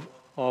of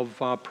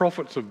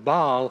prophets of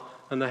Baal,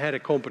 and they had a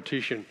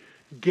competition.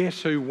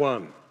 Guess who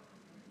won?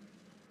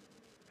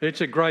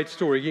 It's a great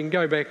story. You can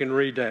go back and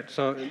read that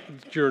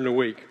during the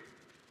week.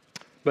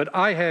 But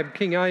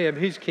King Ahab,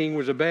 his king,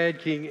 was a bad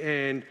king,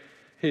 and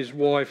his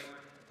wife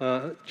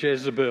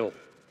Jezebel.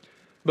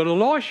 But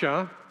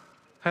Elisha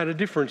had a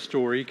different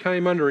story. He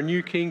came under a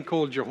new king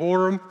called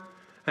Jehoram,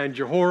 and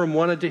Jehoram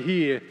wanted to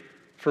hear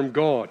from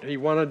God. He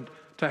wanted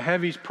to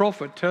have his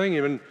prophet telling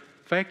him. In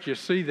fact, you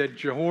see that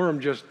Jehoram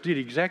just did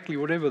exactly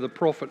whatever the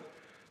prophet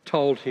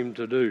told him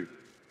to do.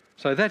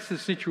 So that's the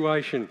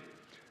situation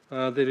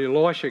that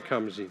Elisha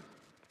comes in.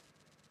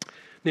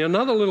 Now,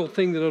 another little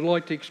thing that I'd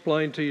like to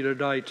explain to you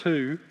today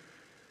too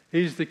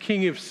is the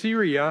king of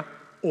Syria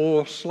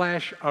or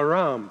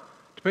 /Aram.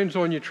 Depends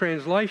on your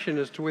translation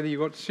as to whether you've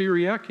got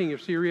Syria, king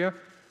of Syria,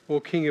 or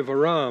king of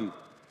Aram.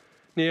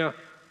 Now,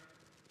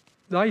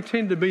 they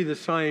tend to be the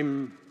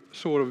same,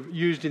 sort of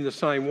used in the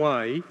same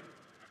way,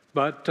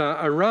 but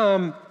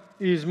Aram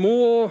is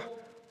more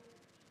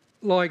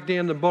like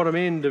down the bottom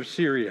end of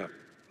Syria.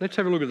 Let's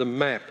have a look at the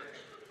map.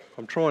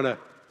 I'm trying to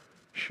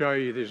show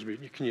you this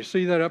bit. Can you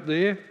see that up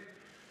there?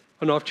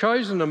 And I've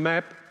chosen a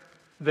map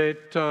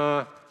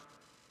that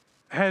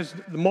has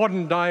the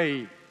modern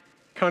day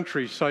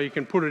countries, so you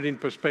can put it in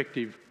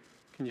perspective.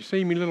 Can you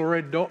see my little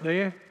red dot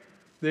there?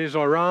 There's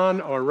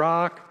Iran,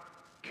 Iraq,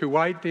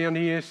 Kuwait down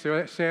here,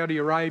 Saudi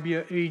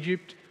Arabia,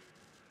 Egypt,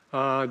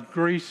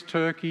 Greece,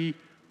 Turkey,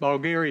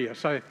 Bulgaria.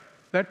 So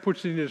that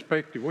puts it in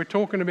perspective. We're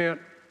talking about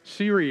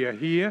Syria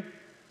here,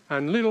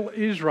 and little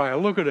Israel,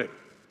 look at it.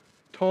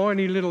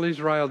 tiny little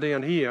Israel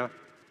down here.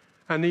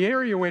 And the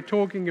area we're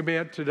talking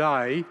about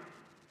today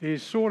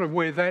is sort of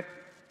where that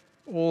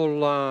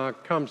all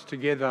comes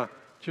together,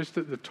 just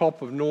at the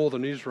top of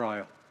northern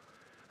Israel.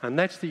 And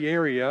that's the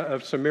area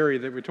of Samaria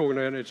that we're talking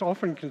about. It's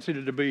often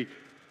considered to be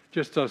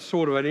just a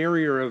sort of an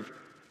area of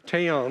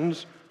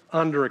towns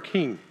under a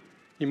king.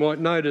 You might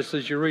notice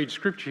as you read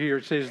scripture here,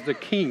 it says the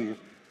king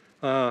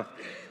was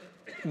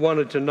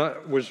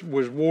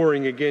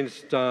warring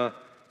against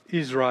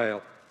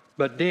Israel.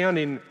 But down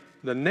in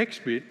the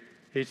next bit,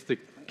 it's the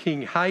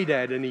King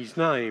Hadad, and he's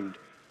named.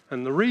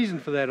 And the reason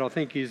for that, I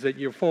think, is that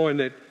you'll find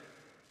that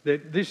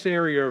this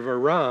area of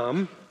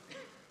Aram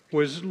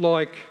was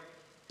like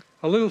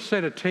a little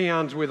set of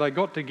towns where they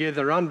got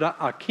together under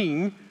a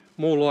king,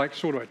 more like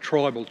sort of a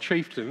tribal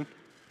chieftain,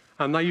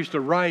 and they used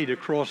to raid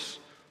across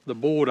the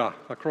border,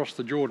 across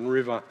the Jordan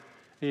River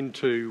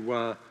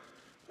into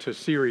to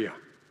Syria.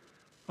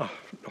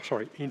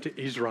 Into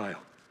Israel.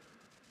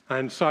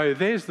 And so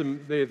there's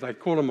them, they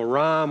call them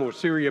Aram or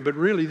Syria, but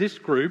really this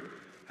group,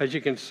 as you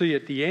can see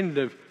at the end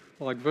of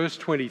like verse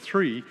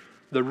 23,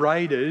 the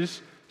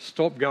raiders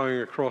stopped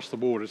going across the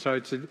border. So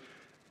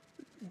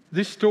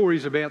this story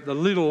is about the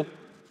little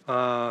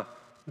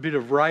bit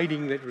of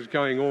raiding that was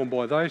going on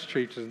by those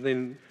chiefs, and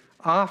then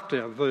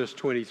after verse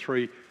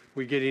 23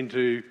 we get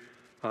into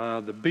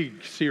the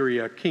big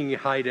Syria, King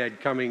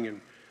Hadad coming and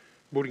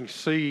putting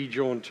siege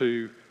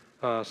onto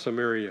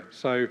Samaria.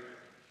 So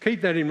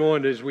keep that in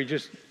mind as we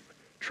just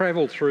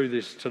travel through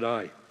this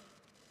today.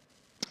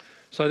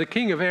 So the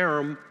king of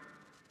Aram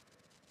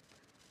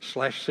 /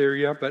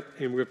 Syria,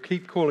 and we'll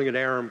keep calling it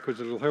Aram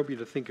because it'll help you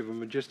to think of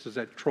them just as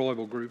that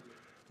tribal group,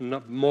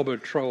 mob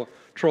of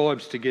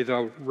tribes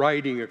together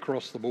raiding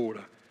across the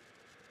border,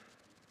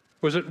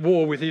 was at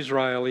war with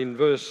Israel in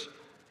verse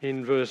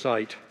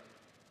 8.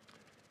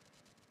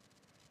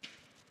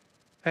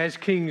 As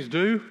kings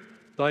do,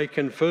 they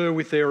confer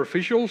with their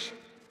officials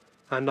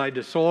and they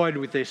decide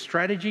with their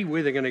strategy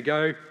where they're going to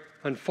go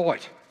and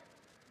fight.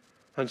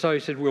 And so he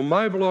said, we'll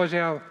mobilise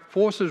our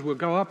forces, we'll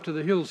go up to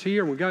the hills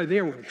here and we'll go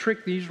there and we'll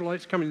trick the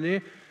Israelites coming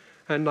there.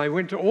 And they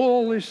went to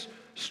all this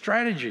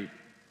strategy.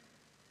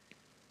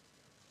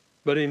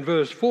 But in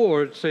verse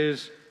 4 it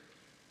says,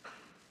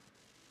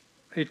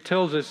 it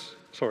tells us,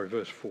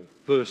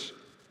 verse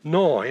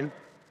 9,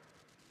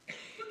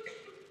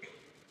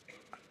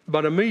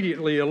 but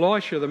immediately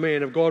Elisha, the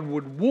man of God,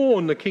 would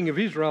warn the king of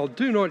Israel,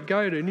 do not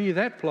go to near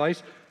that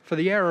place, for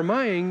the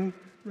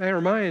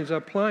Arameans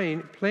are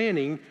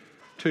planning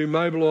to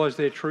mobilise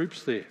their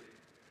troops there.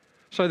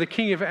 So the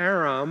king of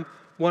Aram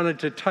wanted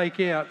to take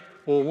out,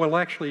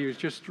 he was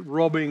just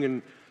robbing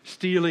and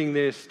stealing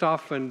their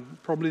stuff and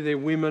probably their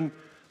women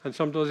and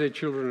sometimes their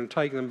children and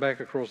taking them back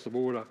across the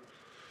border.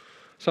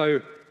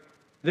 So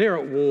they're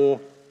at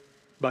war,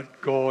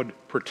 but God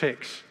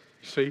protects,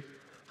 you see.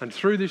 And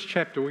through this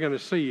chapter, we're going to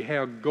see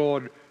how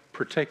God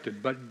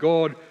protected. But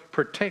God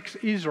protects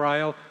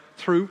Israel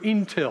through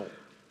intel.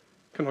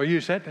 Can I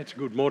use that? That's a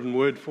good modern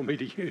word for me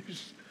to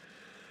use.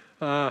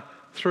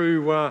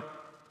 Through a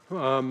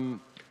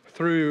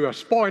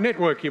spy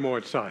network, you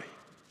might say.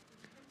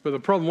 But the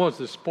problem was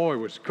the spy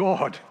was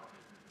God,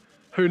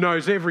 who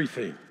knows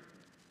everything.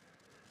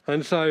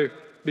 And so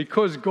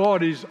because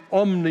God is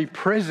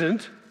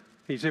omnipresent,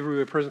 he's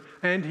everywhere present,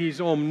 and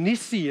he's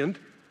omniscient,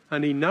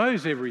 and he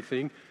knows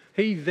everything,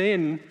 he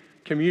then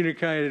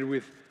communicated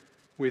with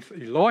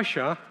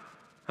Elisha,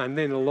 and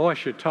then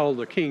Elisha told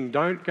the king,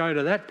 don't go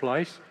to that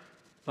place,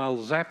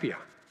 they'll zap you,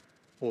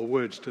 or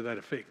words to that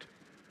effect.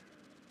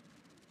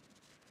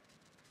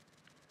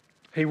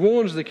 He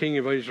warns the king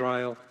of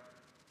Israel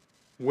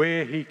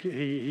where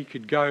he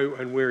could go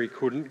and where he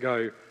couldn't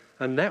go,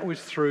 and that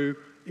was through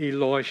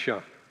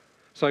Elisha.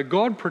 So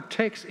God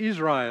protects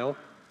Israel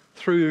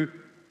through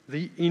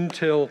the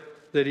intel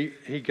that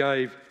he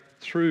gave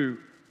through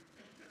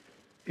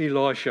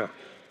Elisha.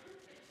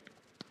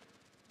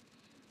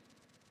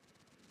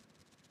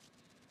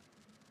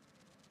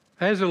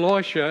 As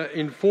Elisha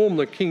informed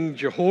the King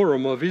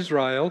Jehoram of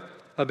Israel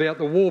about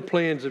the war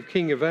plans of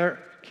King of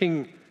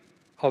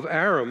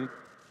Aram,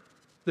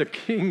 the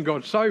king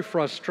got so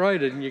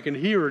frustrated, and you can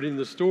hear it in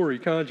the story,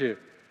 can't you?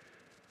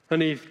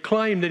 And he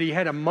claimed that he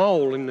had a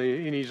mole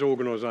in his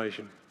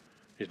organisation.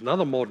 Here's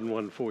another modern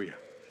one for you.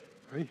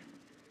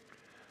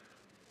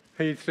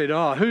 He said,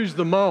 who's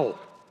the mole?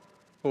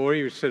 Or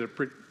he said it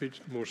a bit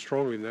more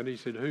strongly than that. He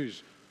said,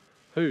 who's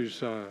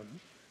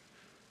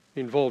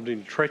involved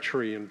in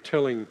treachery and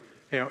telling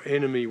our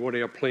enemy what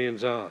our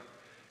plans are?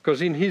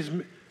 Because in his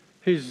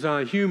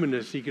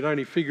humanness, he could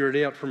only figure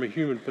it out from a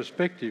human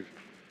perspective.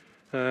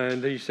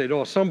 And he said,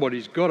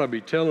 somebody's got to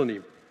be telling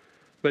him.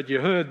 But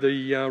you heard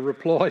the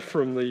reply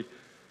from the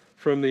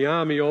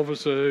army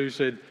officer who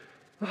said,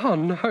 oh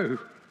no,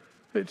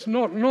 it's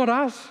not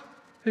us.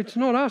 It's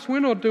not us. We're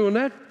not doing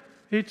that.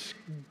 It's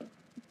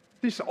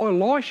this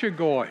Elisha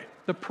guy,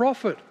 the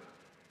prophet.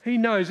 He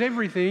knows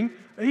everything,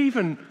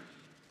 even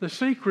the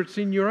secrets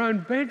in your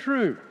own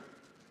bedroom.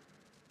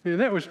 Yeah,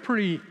 that was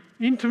pretty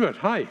intimate,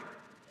 hey?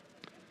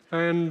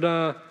 And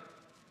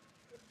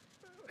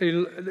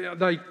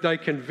they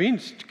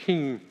convinced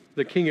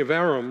the king of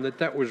Aram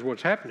that was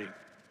what's happening.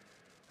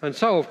 And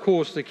so, of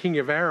course, the king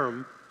of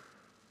Aram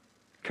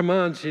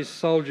commands his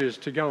soldiers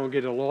to go and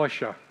get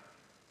Elisha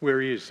where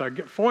he is. So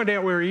find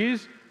out where he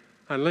is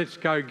and let's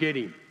go get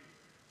him.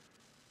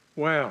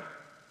 Wow,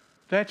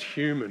 that's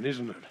human,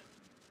 isn't it?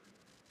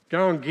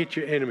 Go and get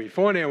your enemy.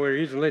 Find out where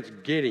he is and let's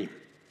get him.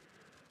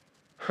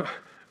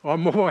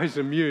 I'm always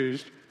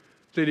amused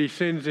that he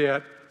sends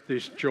out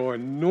this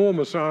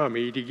ginormous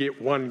army to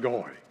get one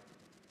guy.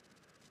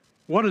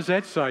 What does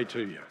that say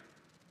to you?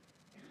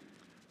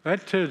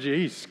 That tells you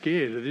he's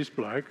scared of this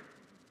bloke.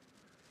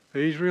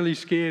 He's really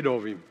scared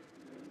of him.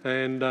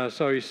 And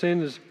so he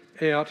sends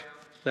out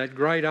that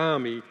great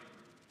army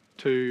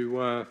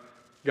to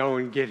go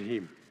and get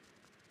him.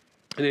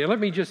 Now let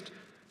me just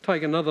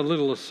take another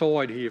little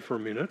aside here for a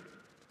minute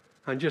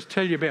and just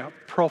tell you about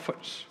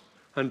prophets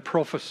and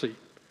prophecy.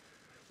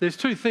 There's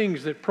two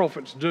things that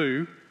prophets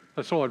do,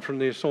 aside from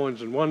their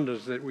signs and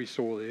wonders that we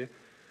saw there.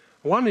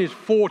 One is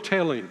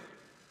foretelling.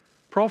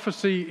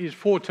 Prophecy is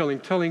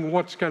foretelling, telling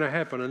what's going to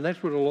happen, and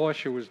that's what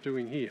Elisha was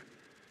doing here.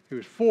 He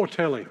was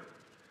foretelling.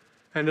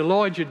 And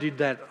Elijah did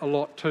that a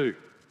lot too,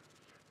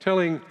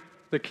 telling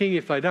the king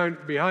if they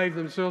don't behave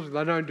themselves, if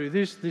they don't do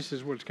this, this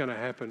is what's going to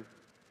happen.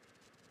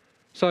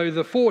 So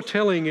the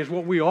foretelling is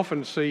what we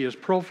often see as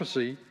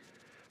prophecy,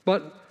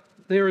 but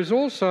there is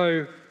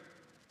also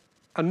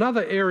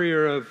another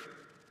area of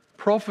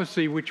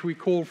prophecy which we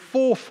call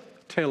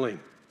forthtelling.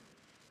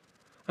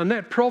 And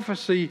that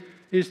prophecy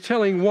is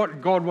telling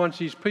what God wants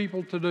his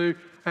people to do,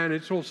 and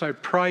it's also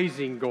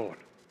praising God,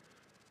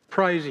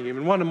 praising him.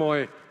 And one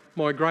of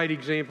my great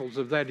examples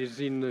of that is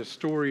in the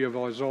story of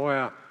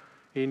Isaiah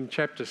in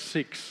chapter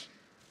 6,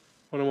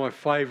 one of my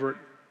favourite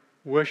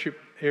worship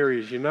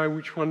areas. You know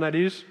which one that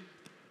is?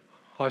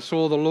 I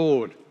saw the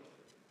Lord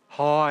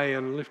high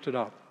and lifted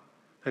up,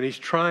 and his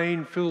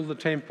train filled the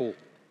temple,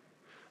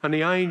 and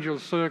the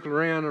angels circled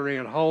around and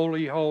around,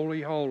 holy,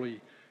 holy,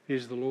 holy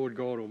is the Lord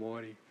God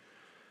Almighty.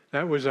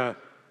 That was a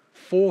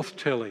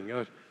forthtelling,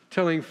 a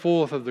telling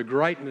forth of the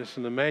greatness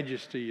and the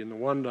majesty and the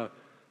wonder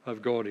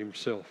of God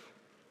himself.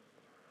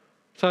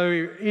 So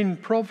in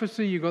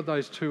prophecy, you've got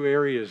those two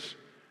areas.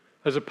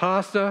 As a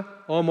pastor,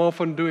 I'm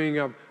often doing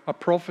a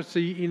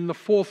prophecy in the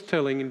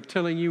forthtelling and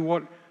telling you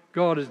what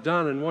God has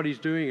done and what he's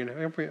doing and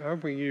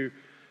helping you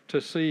to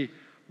see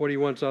what he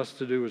wants us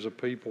to do as a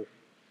people.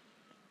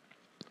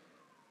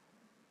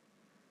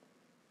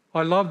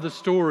 I love the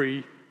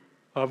story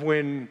of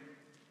when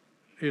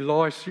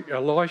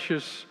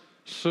Elisha's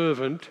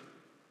servant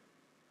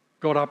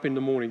got up in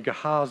the morning,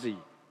 Gehazi.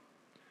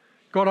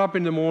 Got up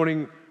in the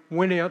morning,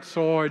 went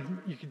outside,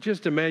 you could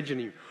just imagine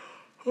him.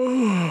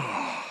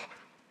 Oh,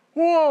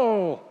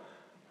 whoa!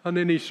 And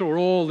then he saw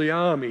all the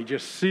army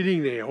just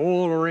sitting there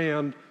all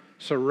around,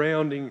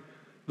 surrounding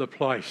the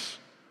place.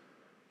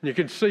 And you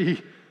can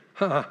see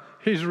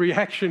his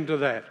reaction to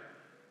that,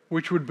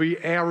 which would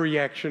be our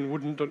reaction,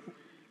 wouldn't it?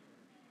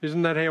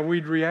 Isn't that how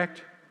we'd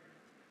react?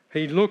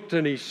 He looked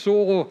and he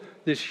saw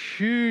this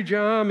huge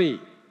army,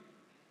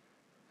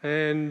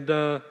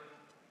 and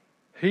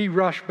he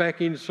rushed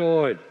back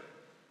inside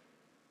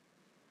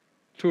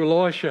to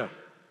Elisha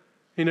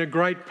in a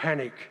great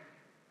panic,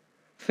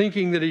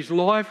 thinking that his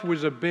life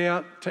was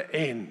about to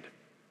end.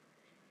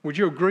 Would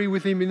you agree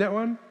with him in that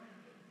one?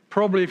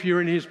 Probably if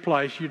you're in his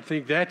place, you'd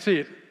think, that's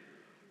it.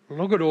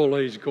 Look at all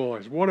these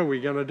guys. What are we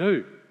going to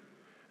do?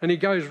 And he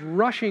goes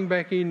rushing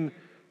back in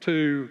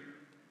to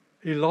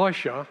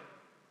Elisha,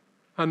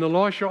 and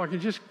Elisha, I can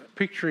just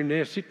picture him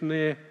there, sitting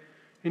there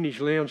in his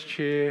lounge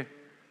chair,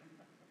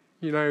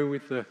 you know,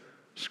 with the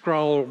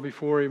scroll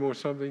before him or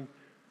something.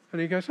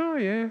 And he goes, oh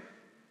yeah.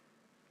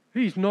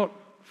 He's not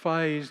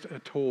fazed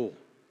at all,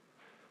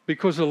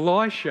 because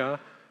Elisha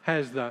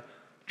has the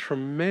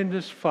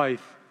tremendous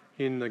faith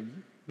in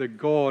the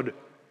God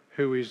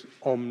who is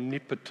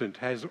omnipotent,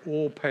 has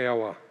all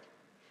power.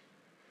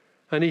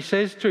 And he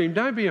says to him,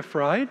 don't be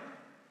afraid.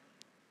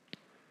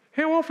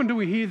 How often do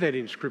we hear that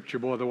in Scripture,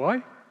 by the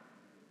way?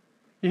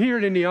 You hear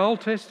it in the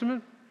Old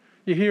Testament.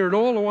 You hear it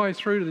all the way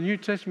through to the New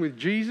Testament with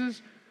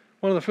Jesus.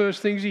 One of the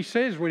first things he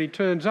says when he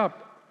turns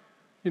up,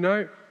 you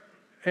know,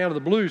 out of the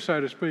blue, so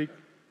to speak,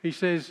 he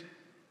says,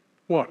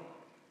 what?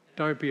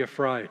 Don't be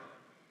afraid.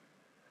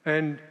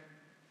 And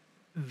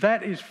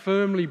that is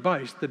firmly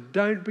based, the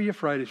don't be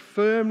afraid is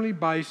firmly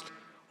based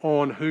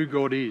on who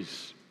God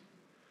is.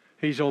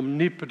 He's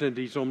omnipotent,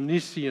 he's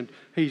omniscient,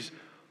 he's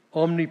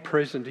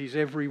omnipresent, he's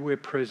everywhere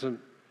present.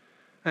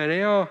 And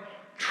our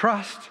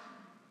trust,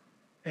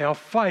 our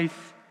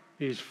faith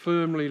is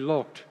firmly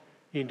locked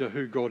into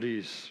who God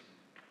is.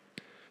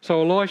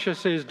 So Elisha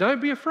says,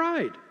 don't be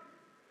afraid,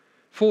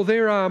 for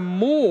there are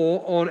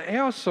more on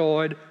our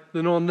side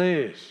than on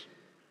theirs.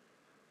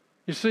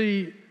 You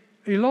see,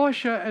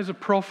 Elisha as a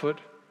prophet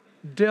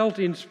dealt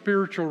in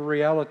spiritual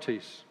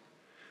realities.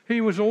 He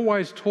was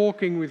always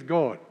talking with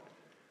God.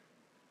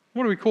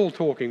 What do we call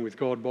talking with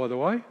God, by the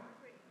way?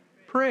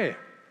 Prayer.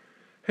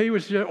 He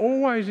was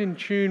always in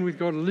tune with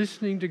God,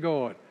 listening to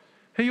God.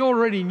 He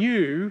already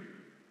knew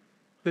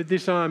that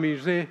this army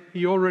was there,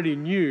 he already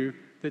knew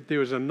that there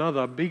was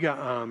another bigger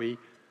army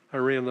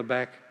around the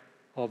back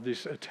of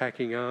this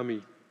attacking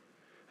army.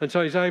 And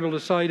so he's able to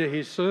say to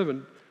his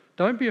servant,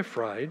 don't be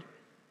afraid.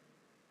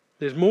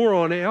 There's more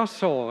on our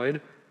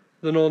side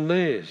than on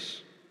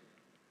theirs.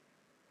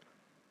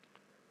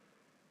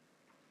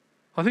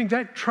 I think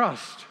that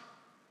trust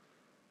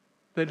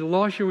that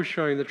Elisha was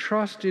showing, the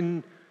trust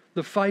in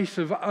the face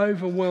of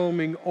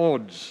overwhelming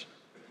odds,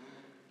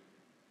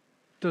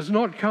 does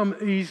not come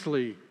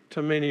easily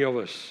to many of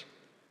us.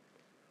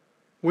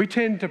 We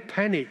tend to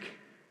panic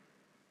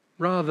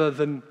rather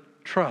than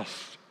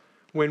trust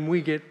when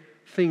we get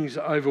things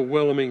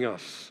overwhelming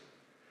us.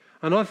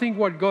 And I think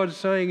what God's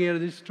saying out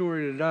of this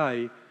story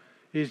today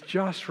is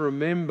just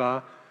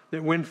remember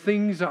that when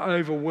things are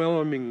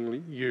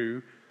overwhelming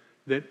you,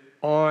 that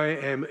I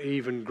am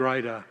even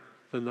greater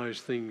than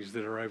those things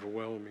that are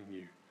overwhelming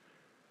you.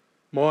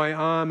 My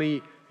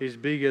army is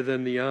bigger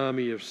than the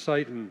army of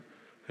Satan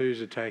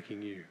who's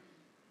attacking you.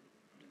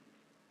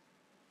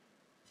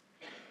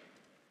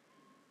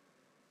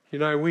 You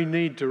know, we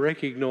need to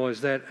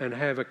recognise that and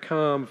have a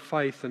calm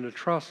faith and a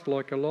trust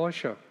like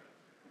Elisha.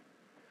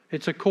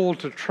 It's a call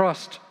to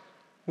trust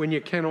when you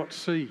cannot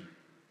see.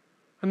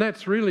 And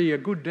that's really a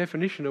good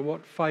definition of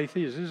what faith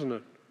is, isn't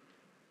it?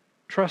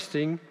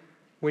 Trusting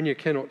when you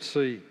cannot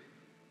see.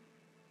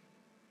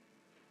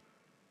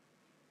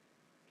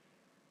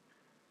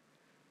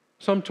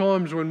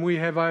 Sometimes when we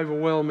have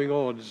overwhelming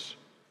odds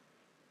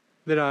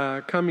that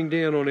are coming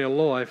down on our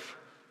life,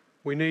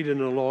 we need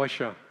an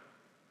Elisha.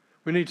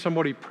 We need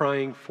somebody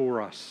praying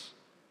for us.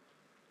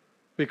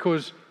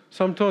 Because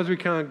sometimes we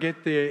can't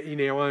get there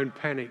in our own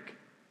panic.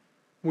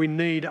 We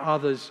need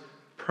others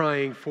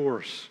praying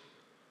for us.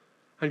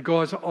 And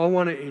guys, I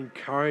want to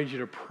encourage you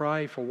to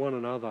pray for one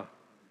another.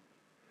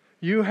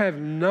 You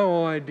have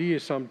no idea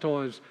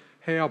sometimes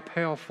how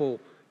powerful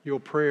your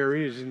prayer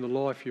is in the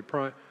life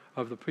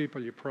of the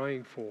people you're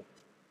praying for.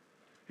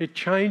 It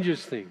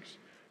changes things.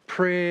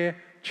 Prayer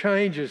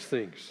changes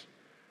things.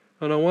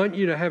 And I want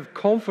you to have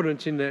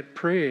confidence in that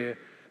prayer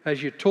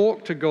as you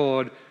talk to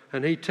God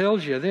and he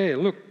tells you there,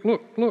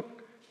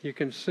 look, you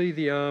can see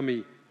the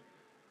army.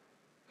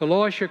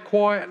 Elisha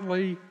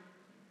quietly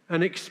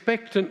and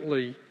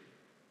expectantly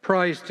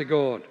prays to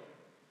God.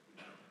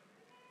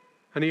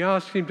 And he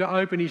asks him to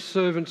open his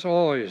servant's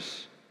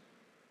eyes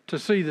to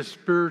see the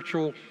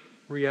spiritual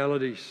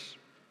realities.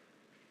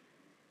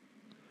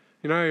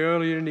 You know,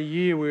 earlier in the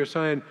year we were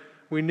saying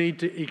we need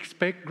to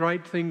expect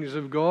great things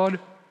of God.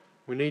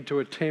 We need to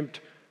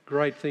attempt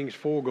great things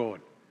for God.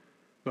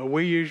 But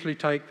we usually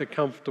take the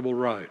comfortable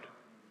road.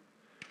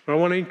 But I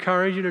want to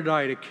encourage you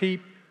today to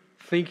keep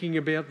thinking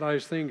about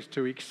those things,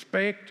 to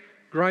expect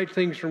great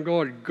things from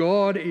God.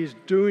 God is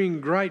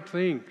doing great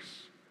things.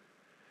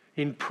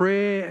 In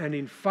prayer and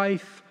in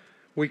faith,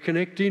 we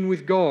connect in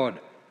with God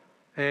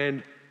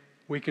and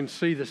we can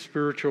see the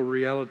spiritual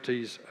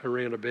realities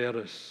around about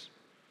us.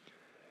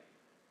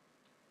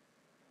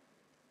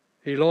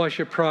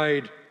 Elisha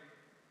prayed,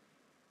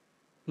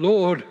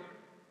 Lord,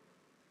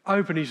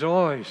 open his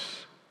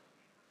eyes.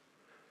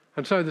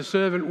 And so the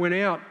servant went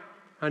out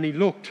and he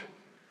looked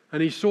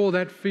and he saw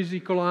that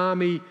physical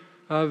army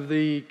of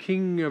the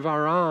king of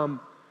Aram,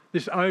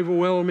 this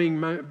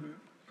overwhelming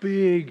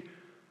big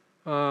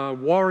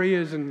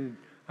warriors and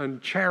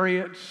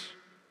chariots.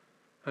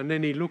 And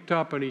then he looked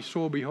up and he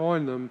saw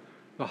behind them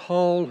the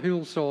whole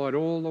hillside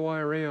all the way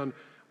around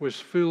was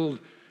filled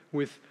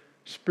with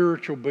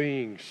spiritual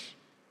beings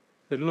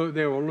that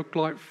looked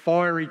like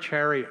fiery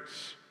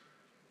chariots.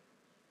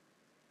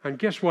 And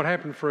guess what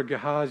happened for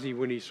Gehazi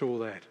when he saw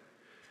that?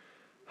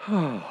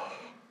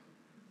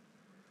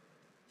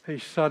 He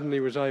suddenly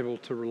was able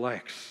to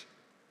relax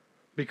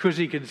because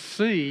he could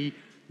see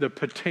the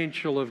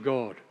potential of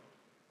God.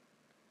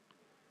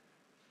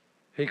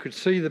 He could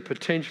see the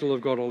potential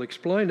of God. I'll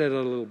explain that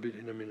a little bit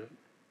in a minute.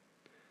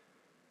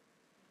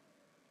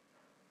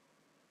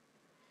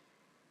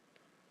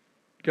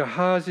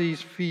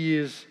 Gehazi's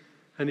fears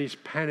and his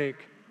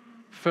panic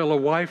fell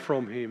away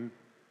from him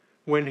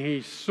when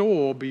he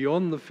saw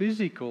beyond the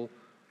physical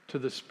to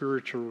the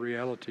spiritual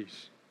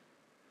realities.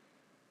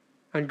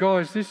 And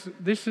guys,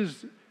 this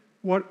is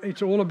what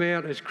it's all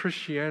about as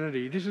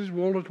Christianity. This is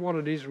what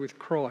it is with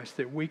Christ,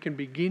 that we can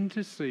begin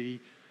to see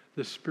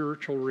the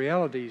spiritual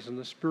realities in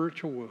the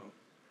spiritual world.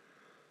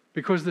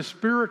 Because the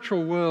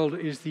spiritual world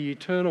is the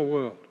eternal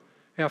world.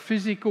 Our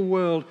physical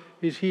world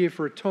is here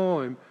for a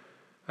time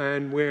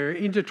and we're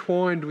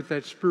intertwined with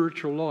that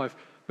spiritual life,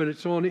 but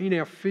it's in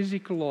our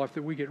physical life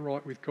that we get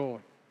right with God.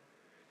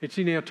 It's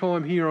in our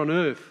time here on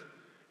earth,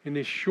 in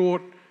this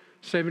short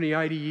 70,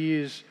 80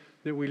 years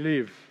that we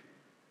live,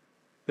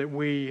 that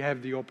we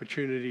have the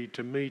opportunity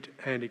to meet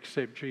and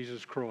accept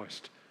Jesus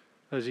Christ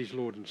as his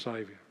Lord and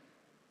Saviour.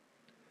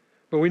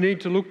 But we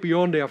need to look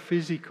beyond our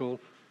physical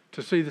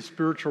to see the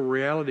spiritual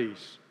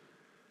realities,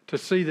 to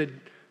see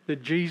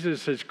that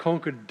Jesus has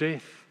conquered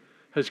death,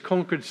 has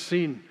conquered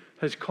sin,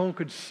 has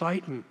conquered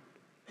Satan.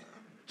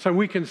 So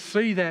we can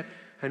see that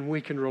and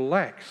we can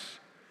relax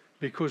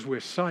because we're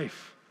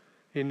safe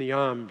in the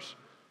arms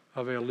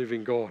of our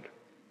living God.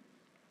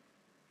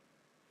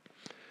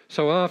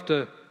 So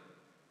after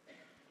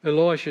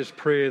Elisha's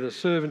prayer, the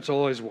servant's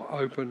eyes were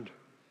opened.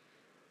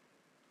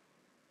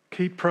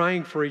 Keep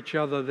praying for each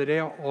other that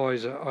our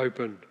eyes are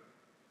opened,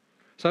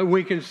 so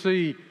we can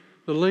see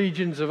the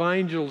legions of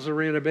angels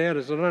around about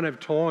us. I don't have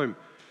time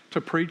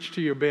to preach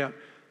to you about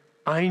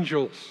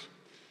angels,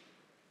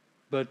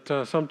 but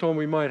sometime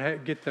we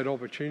might get that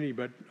opportunity.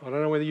 But I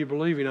don't know whether you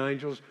believe in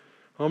angels.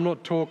 I'm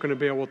not talking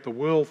about what the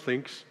world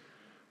thinks.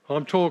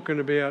 I'm talking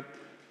about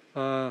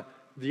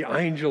the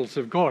angels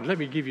of God. Let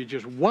me give you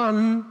just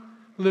one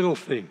little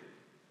thing.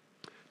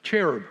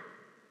 Cherub.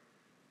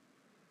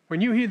 When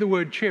you hear the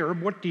word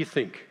cherub, what do you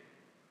think?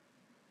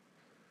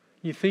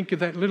 You think of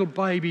that little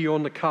baby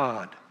on the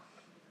card.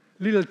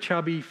 Little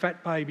chubby,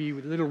 fat baby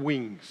with little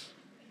wings.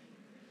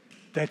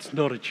 That's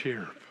not a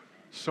cherub.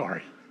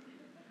 Sorry.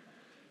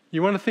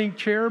 You want to think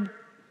cherub?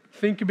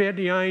 Think about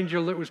the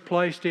angel that was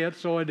placed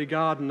outside the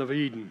Garden of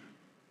Eden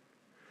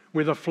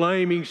with a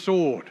flaming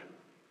sword.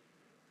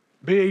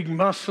 Big,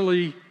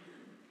 muscly,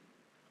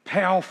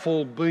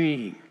 powerful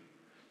being.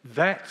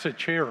 That's a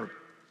cherub.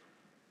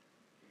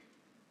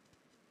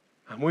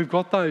 And we've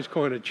got those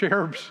kind of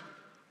cherubs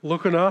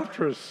looking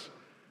after us.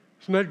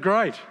 Isn't that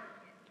great?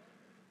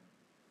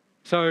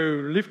 So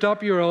lift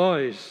up your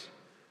eyes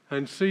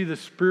and see the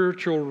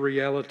spiritual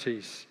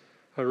realities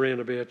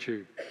around about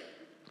you.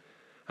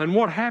 And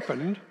what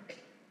happened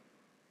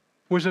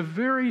was a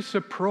very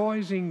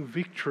surprising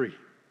victory.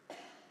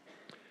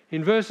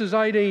 In verses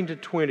 18 to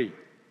 20,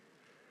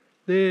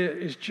 there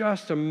is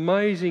just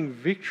amazing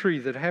victory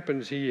that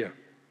happens here.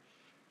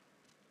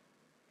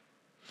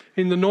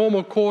 In the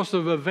normal course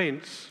of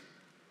events,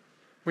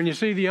 when you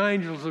see the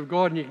angels of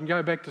God, and you can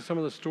go back to some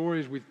of the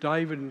stories with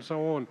David and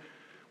so on,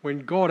 when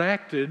God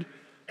acted,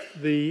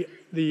 the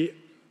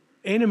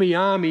enemy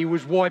army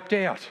was wiped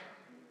out.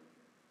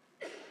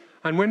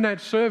 And when that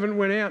servant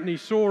went out and he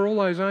saw all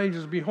those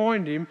angels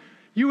behind him,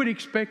 you would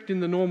expect in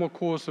the normal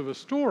course of a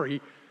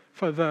story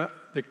for the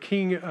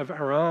king of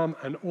Aram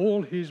and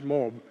all his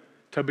mob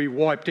to be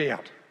wiped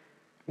out.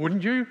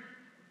 Wouldn't you?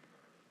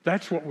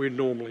 That's what we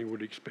normally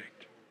would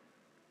expect.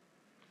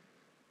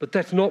 But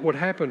that's not what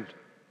happened.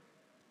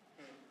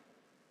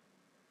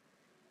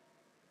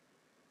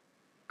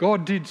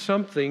 God did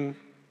something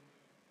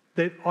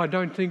that I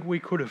don't think we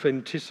could have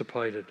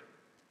anticipated.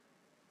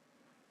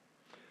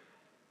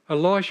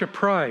 Elisha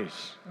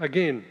prays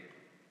again.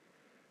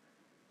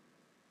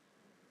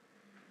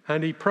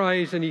 And he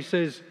prays and he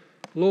says,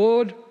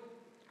 Lord,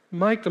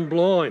 make them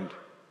blind.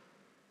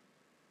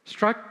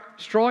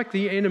 Strike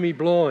the enemy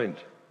blind.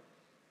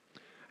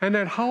 And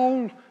that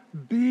whole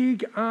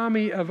big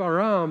army of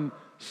Aram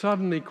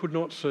suddenly could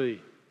not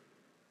see.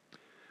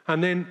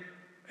 And then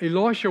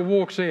Elisha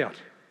walks out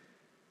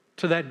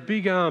to that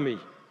big army.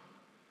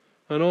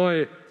 And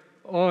I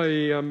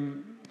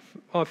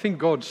think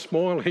God's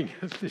smiling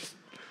at this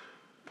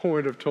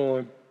point of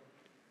time.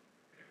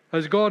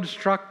 As God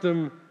struck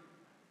them,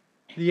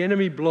 the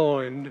enemy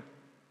blind,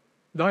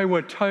 they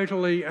were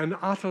totally and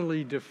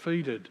utterly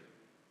defeated,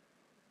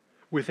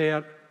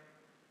 without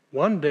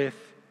one death,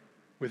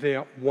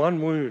 without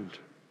one wound.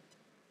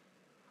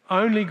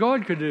 Only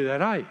God could do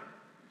that, eh?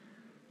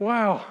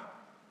 Wow.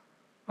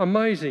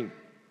 Amazing.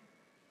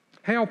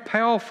 How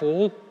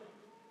powerful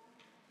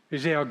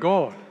is our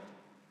God?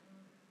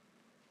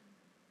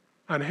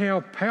 And how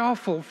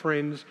powerful,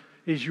 friends,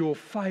 is your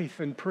faith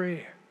and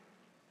prayer?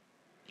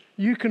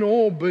 You can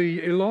all be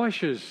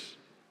Elishas,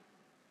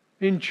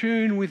 in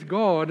tune with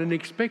God and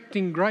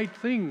expecting great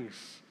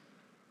things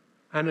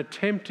and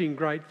attempting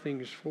great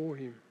things for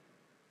him.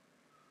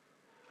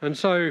 And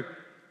so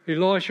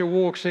Elisha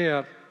walks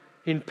out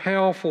in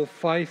powerful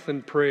faith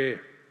and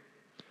prayer.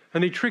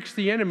 And he tricks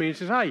the enemy and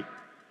says, hey,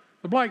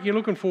 the bloke you're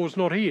looking for is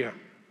not here.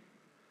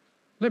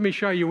 Let me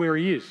show you where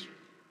he is.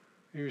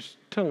 He was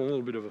telling a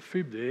little bit of a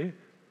fib there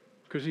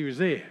because he was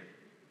there.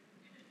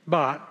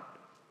 But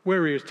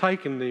where he was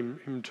taking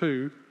him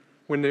to,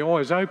 when their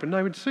eyes opened,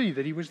 they would see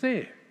that he was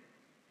there.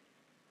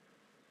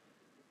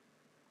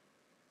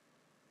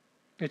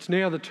 It's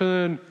now the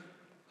turn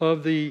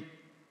of the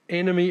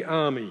enemy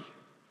army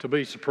to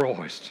be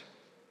surprised.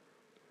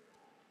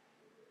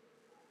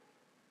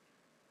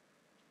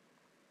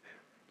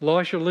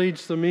 Elisha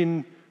leads them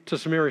in to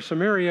Samaria.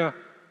 Samaria,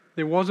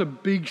 there was a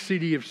big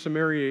city of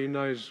Samaria in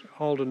those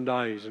olden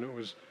days, and it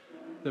was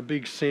the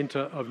big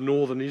centre of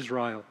northern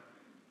Israel.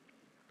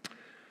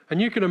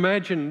 And you can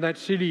imagine that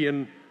city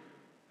and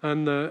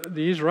the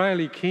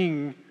Israeli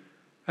king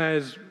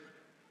as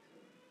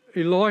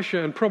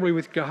Elisha, and probably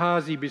with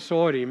Gehazi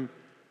beside him,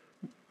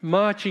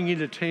 marching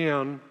into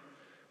town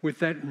with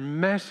that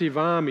massive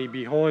army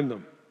behind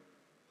them.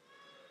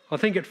 I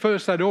think at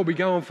first they'd all be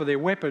going for their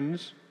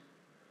weapons,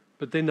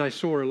 but then they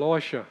saw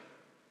Elisha.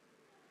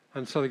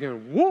 And so they're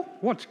going,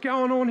 what's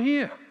going on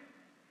here?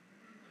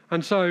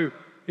 And so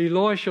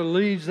Elisha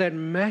leads that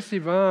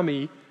massive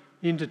army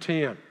into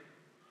town.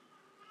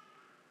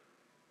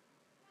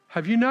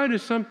 Have you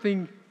noticed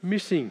something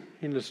missing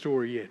in the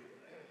story yet?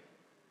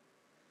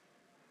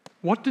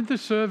 What did the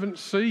servant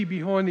see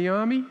behind the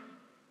army?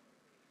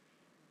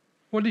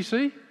 What did he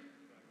see?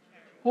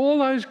 All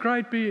those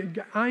great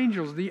big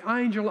angels, the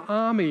angel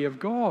army of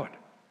God.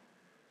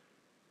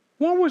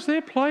 What was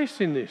their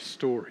place in this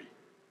story?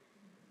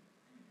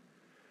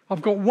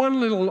 I've got one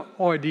little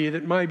idea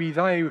that maybe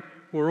they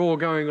were all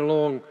going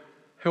along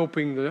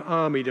helping the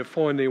army to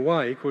find their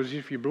way, because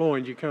if you're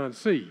blind you can't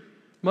see.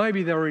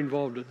 Maybe they were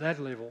involved at that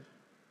level.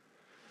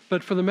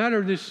 But for the matter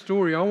of this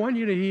story, I want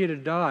you to hear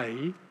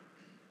today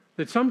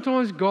that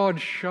sometimes God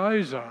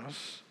shows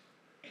us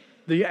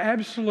the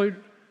absolute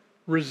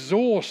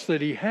resource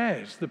that he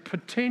has, the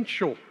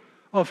potential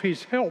of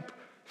his help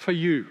for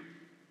you.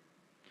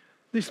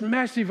 This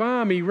massive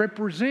army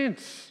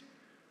represents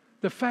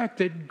the fact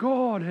that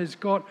God has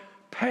got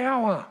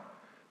power,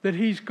 that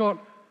he's got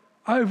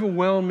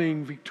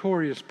overwhelming,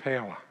 victorious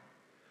power.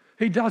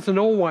 He doesn't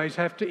always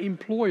have to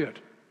employ it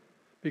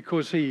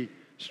because he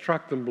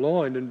struck them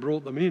blind and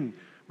brought them in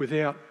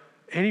without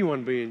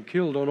anyone being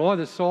killed on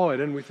either side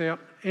and without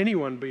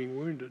anyone being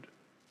wounded.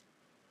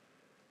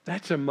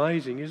 That's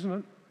amazing, isn't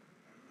it?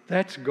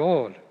 That's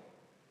God.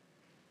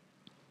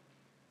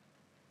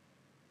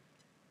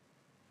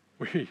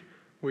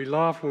 We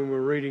laugh when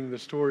we're reading the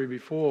story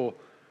before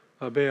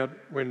about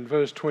when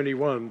verse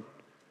 21,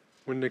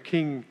 when the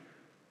king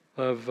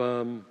of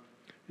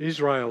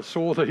Israel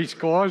saw these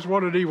guys, what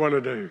did he want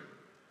to do?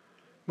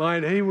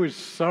 Mate, he was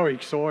so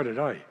excited,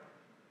 eh?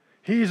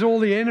 Here's all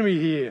the enemy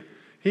here.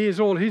 Here's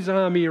all his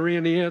army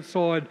around the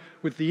outside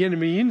with the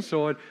enemy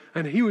inside,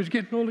 and he was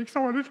getting all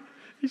excited.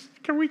 He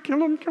said, can we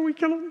kill him? Can we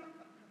kill him?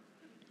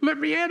 Let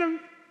me at him.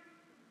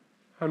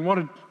 And what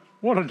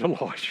did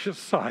Elisha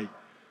say?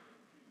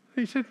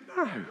 He said,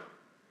 no,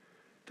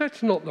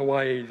 that's not the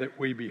way that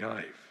we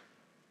behave.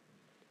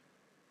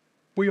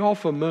 We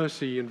offer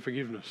mercy and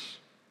forgiveness.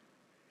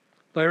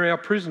 They're our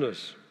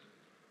prisoners.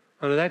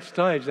 And at that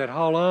stage, that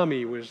whole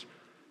army was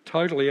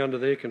totally under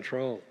their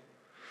control.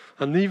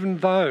 And even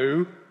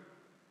though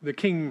the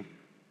king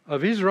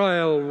of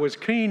Israel was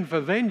keen for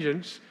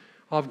vengeance,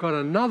 I've got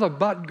another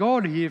but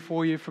God here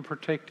for you for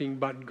protecting.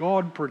 But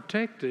God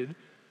protected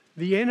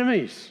the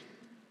enemies.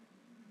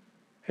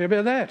 How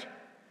about that?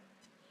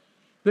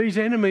 These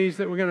enemies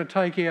that were going to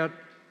take out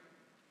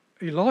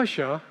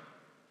Elisha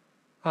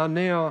are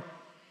now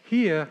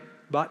here,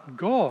 but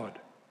God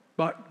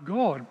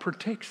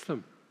protects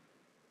them.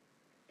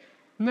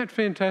 Isn't that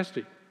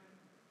fantastic?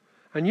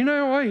 And you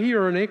know, I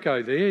hear an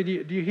echo there. Do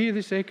you hear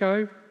this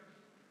echo?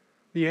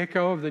 The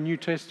echo of the New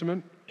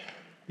Testament?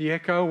 The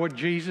echo of what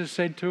Jesus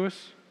said to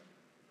us?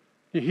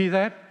 You hear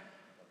that?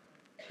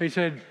 He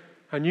said,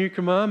 a new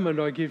commandment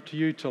I give to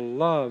you, to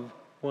love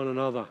one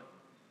another.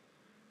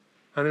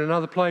 And in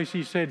another place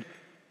he said,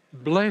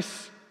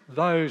 bless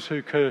those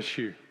who curse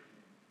you.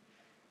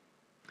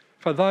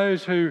 For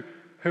those who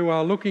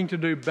are looking to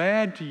do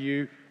bad to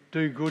you,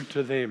 do good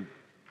to them.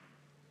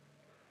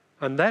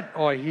 And that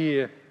I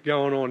hear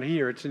going on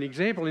here. It's an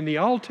example in the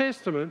Old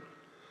Testament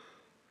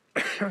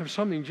of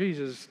something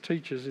Jesus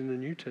teaches in the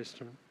New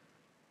Testament.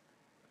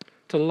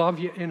 To love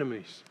your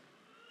enemies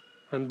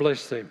and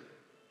bless them.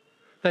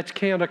 That's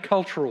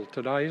countercultural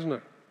today, isn't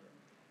it?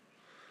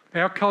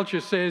 Our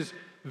culture says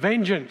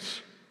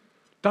vengeance.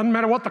 Doesn't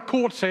matter what the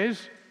court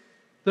says.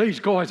 These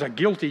guys are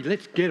guilty.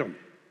 Let's get them.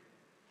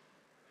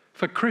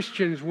 For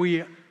Christians,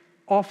 we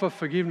offer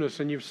forgiveness.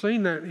 And you've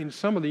seen that in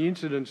some of the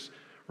incidents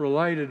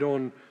related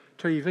on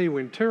TV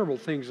when terrible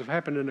things have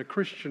happened and a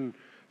Christian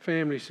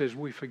family says,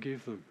 we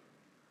forgive them.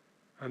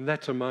 And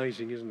that's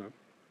amazing, isn't it?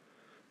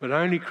 But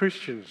only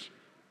Christians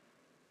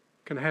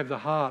can have the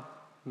heart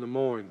and the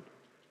mind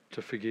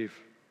to forgive.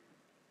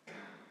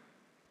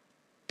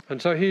 And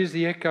so here's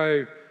the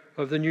echo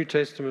of the New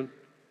Testament.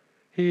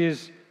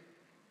 Here's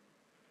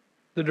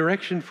the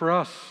direction for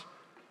us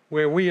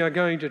where we are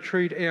going to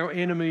treat our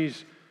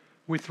enemies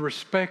with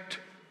respect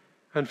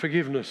and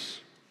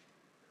forgiveness.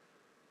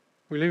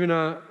 We live in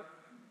a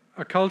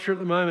culture at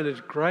the moment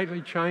that's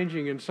greatly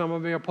changing, and some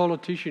of our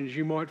politicians,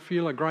 you might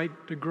feel a great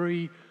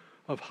degree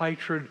of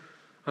hatred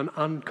and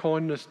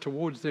unkindness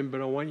towards them, but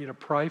I want you to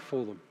pray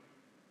for them.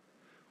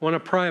 I want to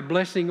pray a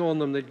blessing on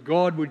them, that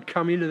God would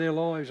come into their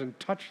lives and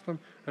touch them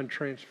and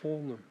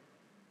transform them.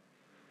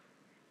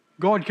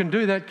 God can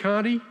do that,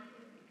 can't he?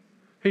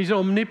 He's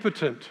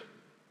omnipotent.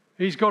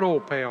 He's got all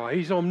power.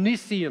 He's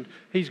omniscient.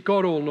 He's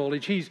got all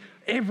knowledge. He's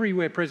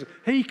everywhere present.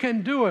 He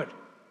can do it.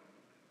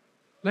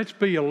 Let's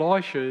be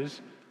Elishas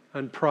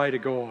and pray to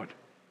God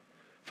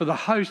for the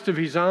host of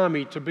his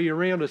army to be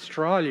around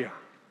Australia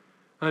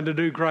and to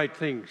do great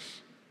things.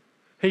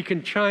 He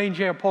can change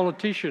our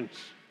politicians.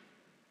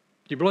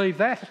 Do you believe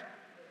that?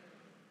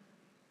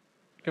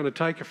 It's going to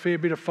take a fair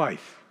bit of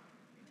faith.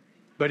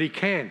 But he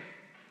can,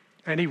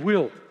 and he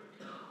will.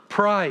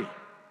 Pray.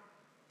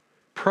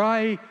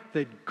 Pray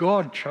that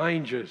God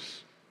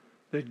changes,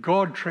 that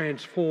God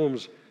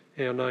transforms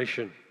our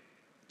nation,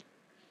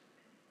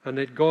 and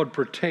that God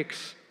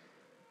protects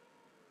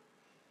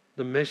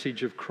the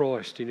message of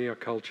Christ in our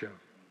culture.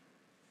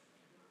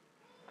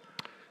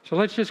 So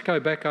let's just go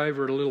back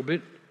over it a little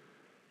bit.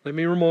 Let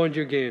me remind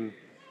you again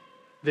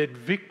that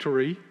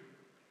victory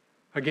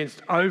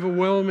against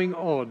overwhelming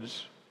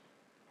odds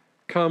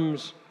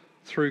comes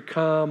through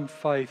calm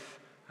faith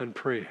and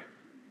prayer.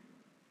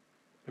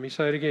 Let me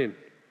say it again.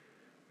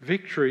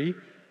 Victory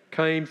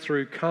came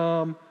through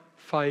calm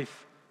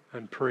faith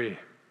and prayer.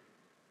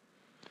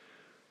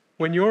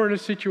 When you're in a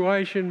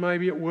situation,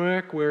 maybe at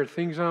work, where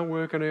things aren't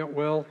working out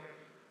well,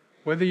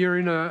 whether you're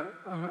in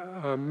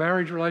a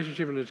marriage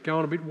relationship and it's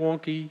going a bit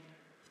wonky,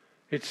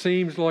 it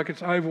seems like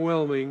it's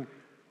overwhelming,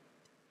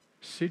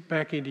 sit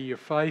back into your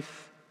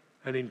faith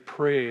and in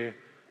prayer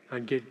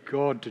and get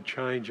God to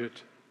change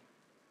it.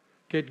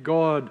 Get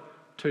God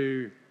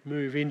to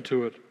move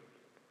into it.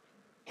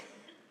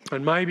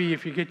 And maybe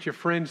if you get your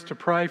friends to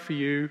pray for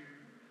you,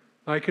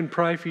 they can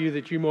pray for you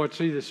that you might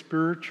see the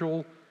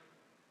spiritual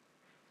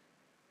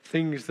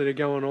things that are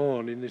going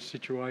on in this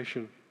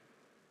situation.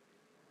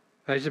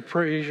 As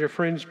your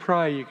friends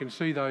pray, you can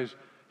see those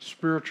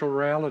spiritual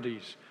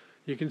realities.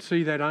 You can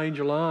see that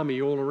angel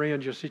army all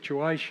around your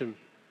situation,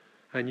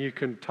 and you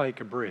can take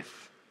a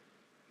breath.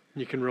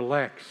 You can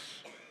relax,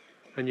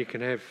 and you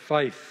can have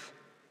faith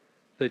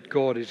that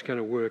God is going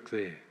to work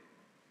there.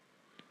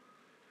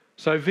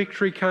 So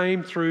victory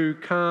came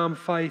through calm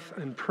faith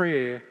and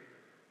prayer.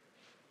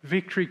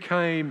 Victory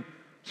came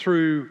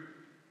through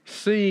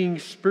seeing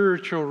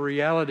spiritual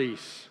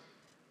realities.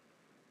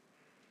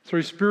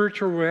 Through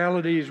spiritual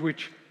realities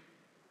which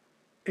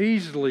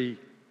easily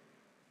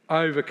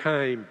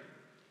overcame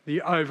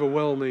the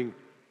overwhelming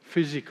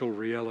physical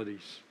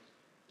realities.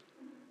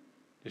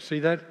 You see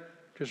that?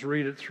 Just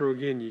read it through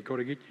again. You've got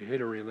to get your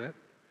head around that.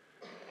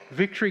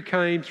 Victory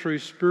came through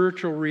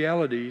spiritual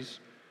realities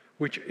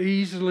which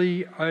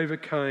easily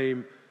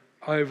overcame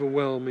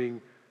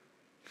overwhelming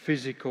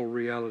physical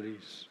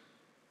realities.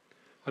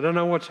 I don't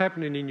know what's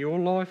happening in your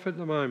life at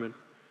the moment,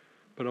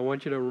 but I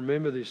want you to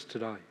remember this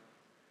today.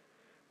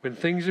 When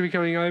things are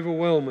becoming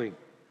overwhelming,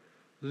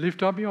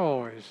 lift up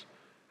your eyes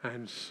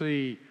and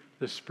see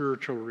the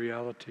spiritual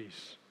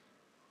realities.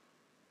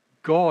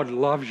 God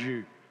loves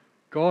you.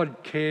 God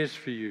cares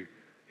for you.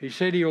 He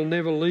said He will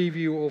never leave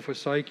you or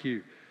forsake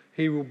you.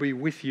 He will be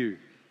with you.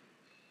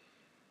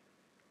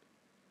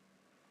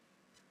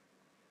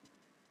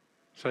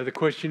 So the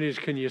question is,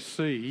 can you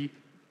see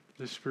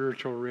the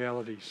spiritual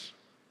realities?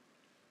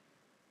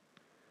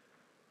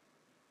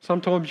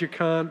 Sometimes you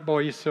can't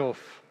by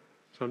yourself.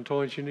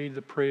 Sometimes you need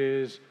the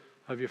prayers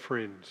of your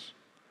friends.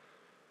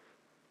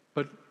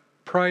 But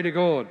pray to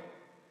God.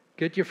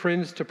 Get your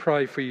friends to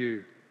pray for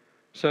you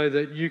so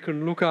that you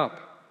can look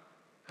up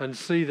and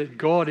see that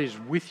God is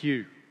with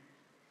you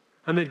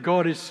and that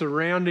God is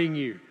surrounding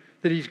you,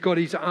 that He's got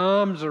His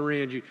arms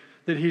around you,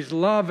 that His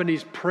love and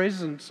His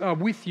presence are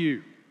with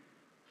you.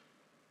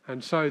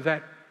 And so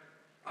that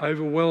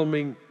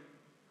overwhelming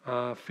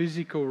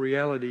physical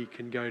reality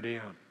can go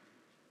down.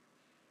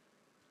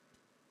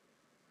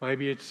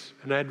 Maybe it's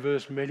an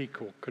adverse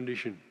medical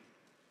condition.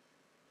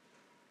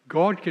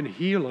 God can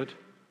heal it,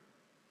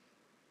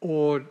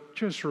 or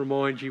just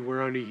remind you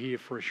we're only here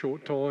for a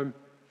short time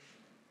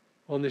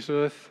on this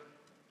earth.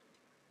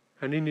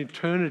 And in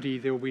eternity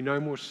there will be no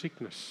more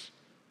sickness.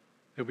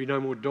 There will be no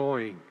more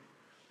dying.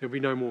 There will be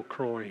no more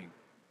crying.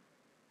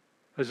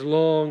 As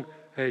long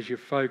as you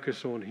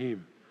focus on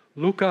Him.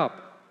 Look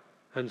up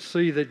and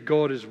see that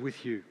God is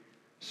with you,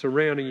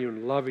 surrounding you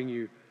and loving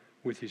you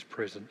with His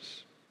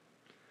presence.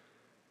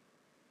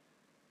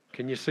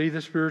 Can you see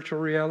the spiritual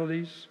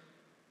realities?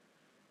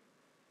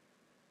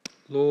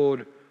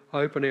 Lord,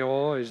 open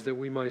our eyes that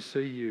we may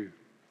see you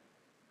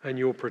and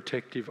your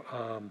protective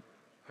arm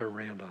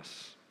around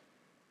us.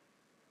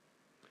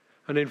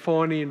 And then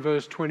finally in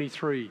verse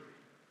 23,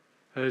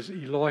 as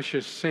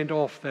Elisha sent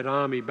off that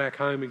army back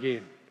home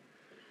again,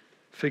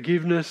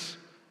 forgiveness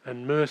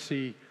and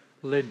mercy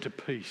led to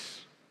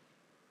peace.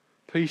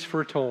 Peace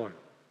for a time.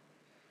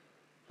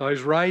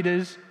 Those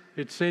raiders,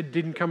 it said,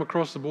 didn't come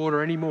across the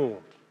border anymore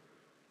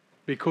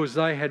because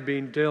they had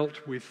been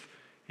dealt with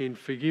in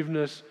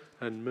forgiveness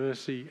and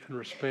mercy and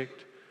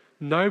respect.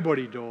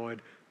 Nobody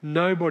died,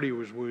 nobody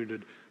was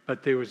wounded,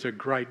 but there was a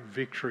great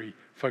victory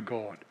for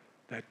God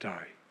that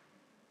day.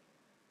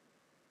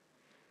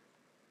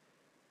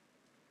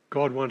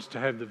 God wants to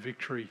have the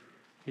victory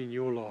in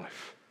your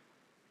life.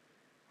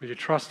 Will you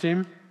trust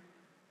Him?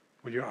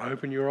 Will you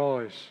open your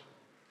eyes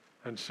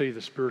and see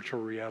the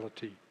spiritual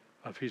reality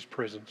of His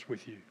presence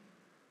with you?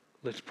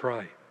 Let's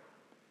pray.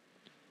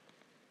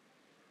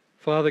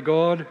 Father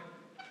God,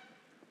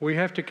 we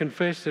have to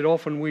confess that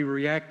often we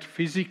react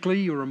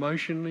physically or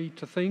emotionally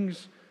to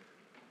things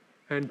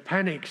and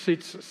panic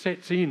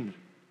sets in.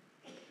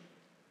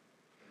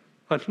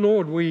 And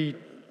Lord, we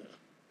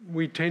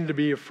tend to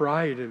be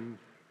afraid and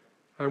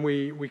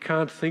we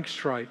can't think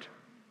straight.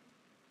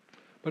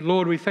 But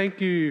Lord, we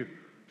thank you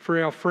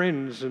for our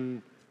friends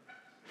and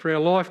for our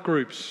life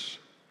groups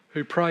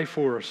who pray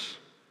for us.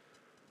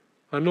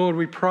 And Lord,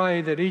 we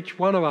pray that each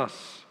one of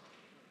us,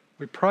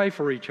 we pray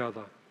for each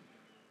other,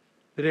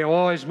 that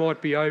our eyes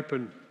might be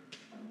open,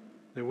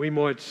 that we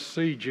might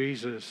see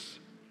Jesus,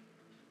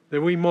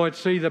 that we might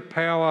see the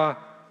power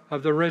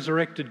of the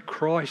resurrected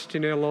Christ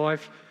in our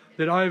life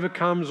that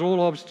overcomes all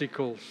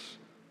obstacles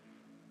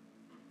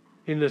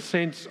in the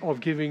sense of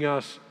giving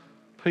us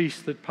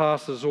peace that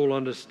passes all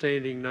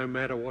understanding no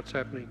matter what's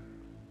happening.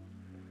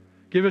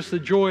 Give us the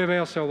joy of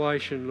our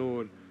salvation,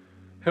 Lord.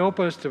 Help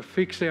us to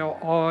fix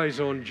our eyes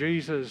on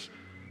Jesus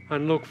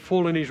and look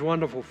full in his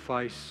wonderful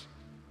face,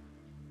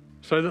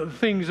 so that the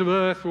things of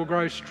earth will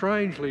grow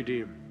strangely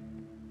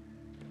dim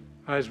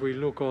as we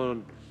look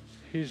on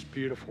his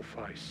beautiful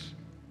face.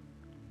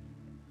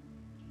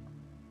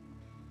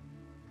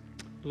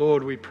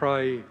 Lord, we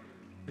pray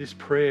this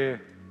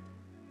prayer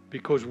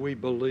because we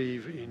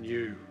believe in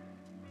you.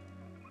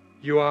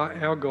 You are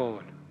our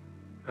God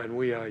and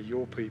we are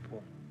your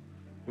people.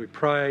 We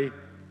pray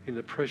in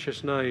the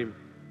precious name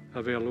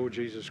of our Lord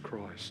Jesus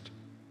Christ.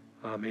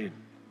 Amen.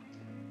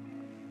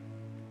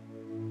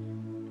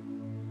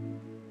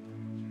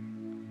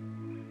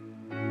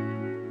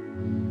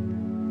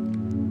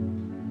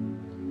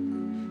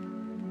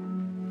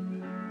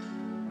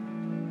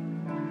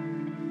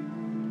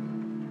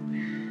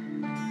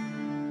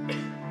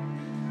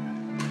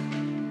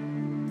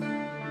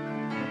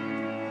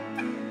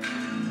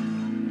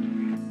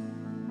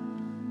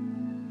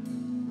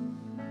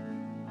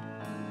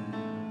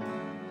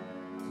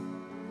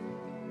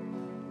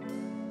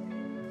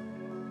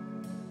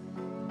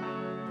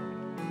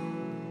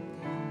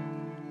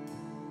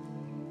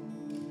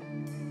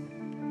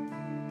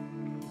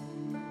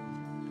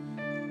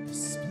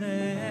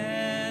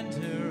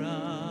 Splendor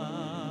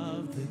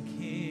of the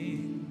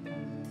King,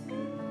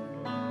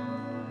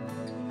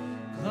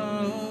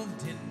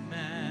 clothed in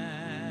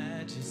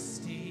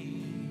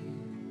majesty,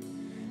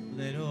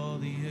 let all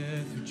the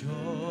earth rejoice,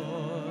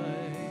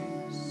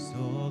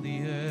 all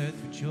the earth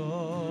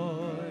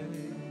rejoice.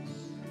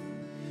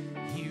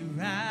 He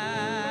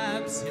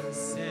wraps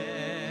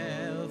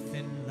himself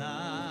in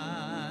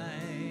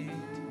light,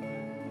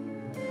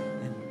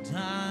 and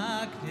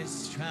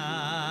darkness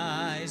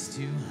tries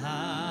to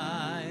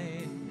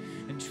hide,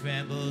 and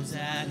trembles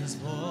at his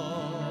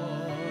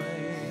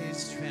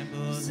voice,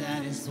 trembles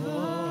at his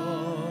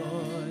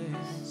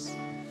voice.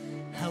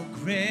 How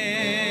great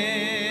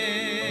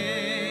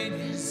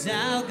is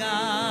our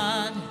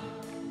God!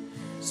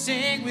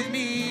 Sing with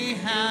me,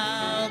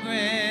 how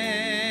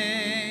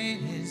great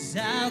is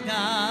our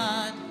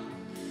God,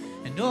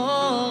 and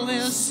all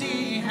will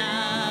see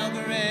how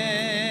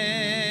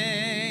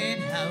great,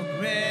 how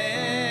great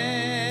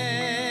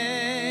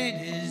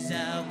is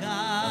our God.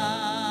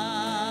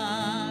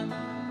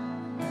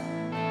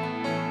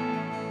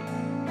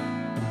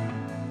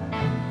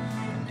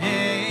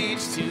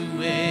 Age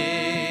to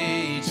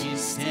age he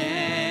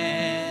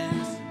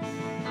stands,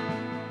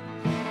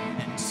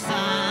 and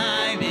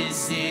time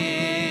is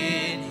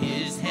in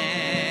his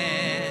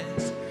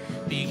hands,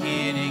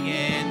 beginning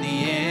and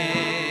the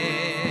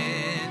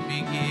end,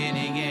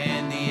 beginning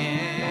and the end.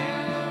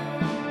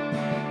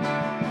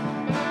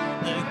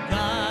 The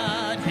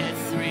Godhead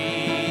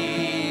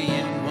three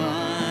in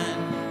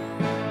one,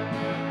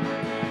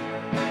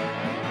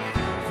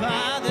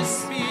 Father,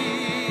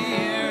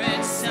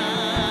 Spirit,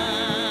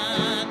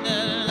 Son,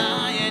 the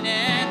Lion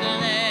and the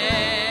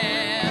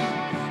Lamb,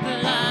 the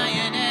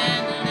Lion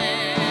and the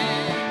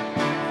Lamb.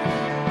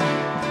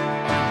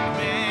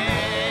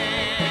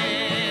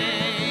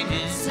 Great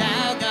is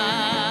our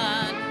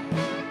God.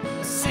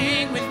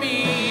 Sing with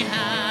me,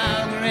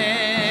 how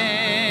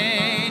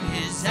great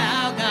is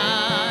our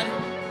God,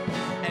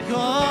 and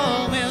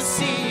all will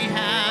see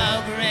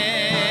how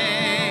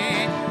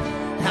great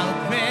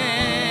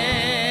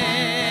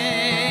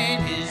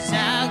is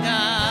our God.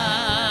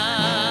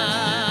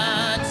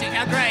 Sing,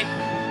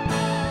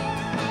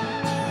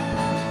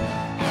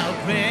 how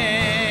great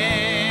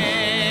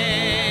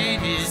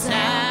is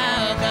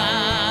our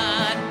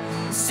God.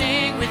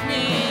 Sing with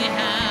me,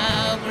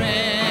 how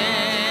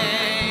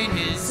great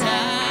is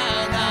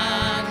our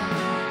God,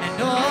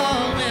 and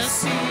all will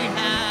see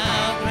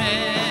how great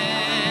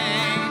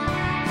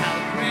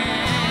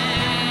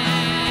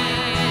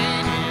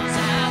is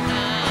our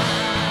God.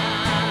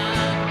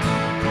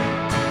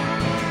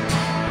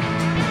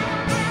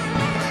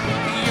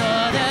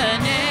 You're the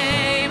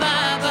name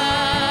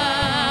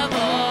above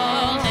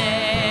all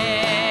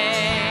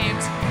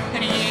names,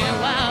 and you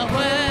are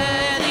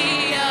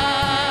worthy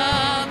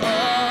of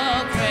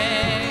all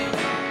praise.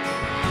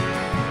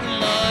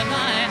 Lord,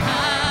 my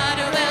heart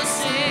will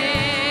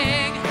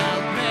sing, how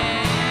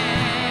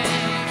great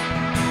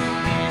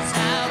is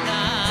our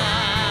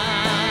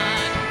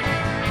God.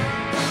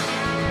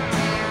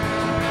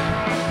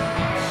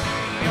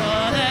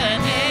 You're the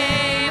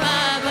name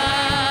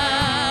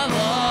above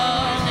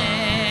all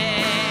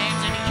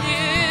names, and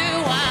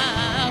you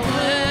are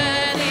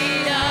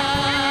worthy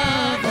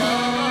of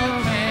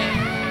all praise.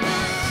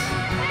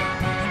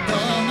 And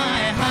all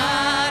my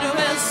heart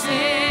will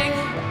sing,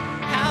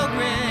 how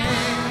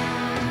great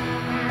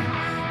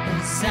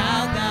is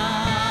our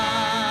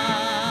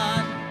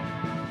God.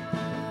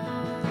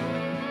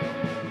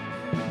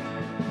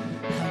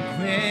 How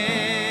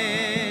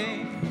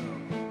great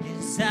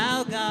is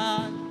our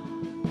God.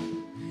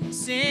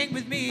 Sing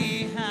with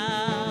me,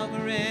 how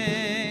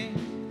great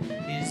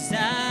is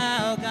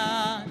our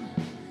God,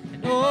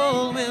 and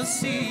all will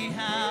see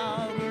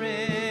how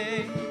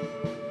great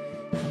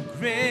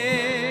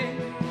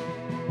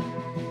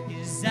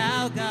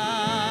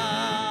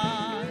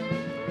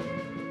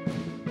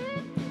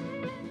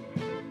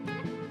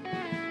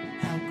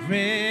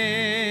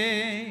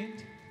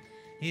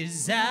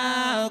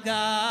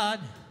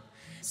God.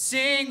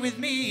 Sing with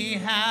me,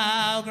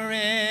 how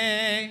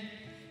great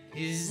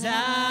is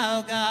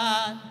our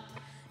God.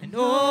 And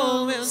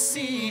all will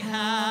see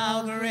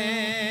how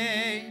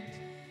great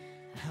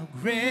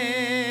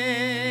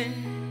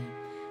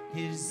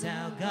is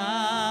our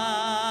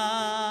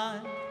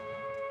God.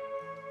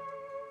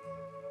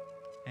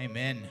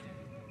 Amen.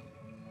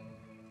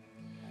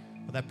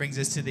 Well, that brings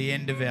us to the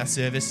end of our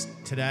service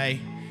today.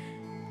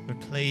 But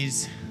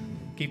please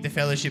keep the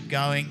fellowship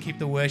going, keep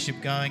the worship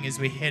going as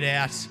we head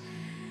out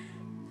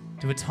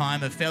to a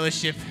time of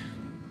fellowship.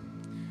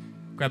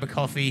 Grab a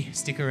coffee,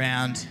 stick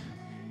around,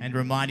 and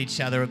remind each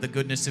other of the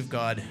goodness of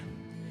God.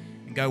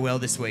 And go well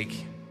this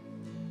week.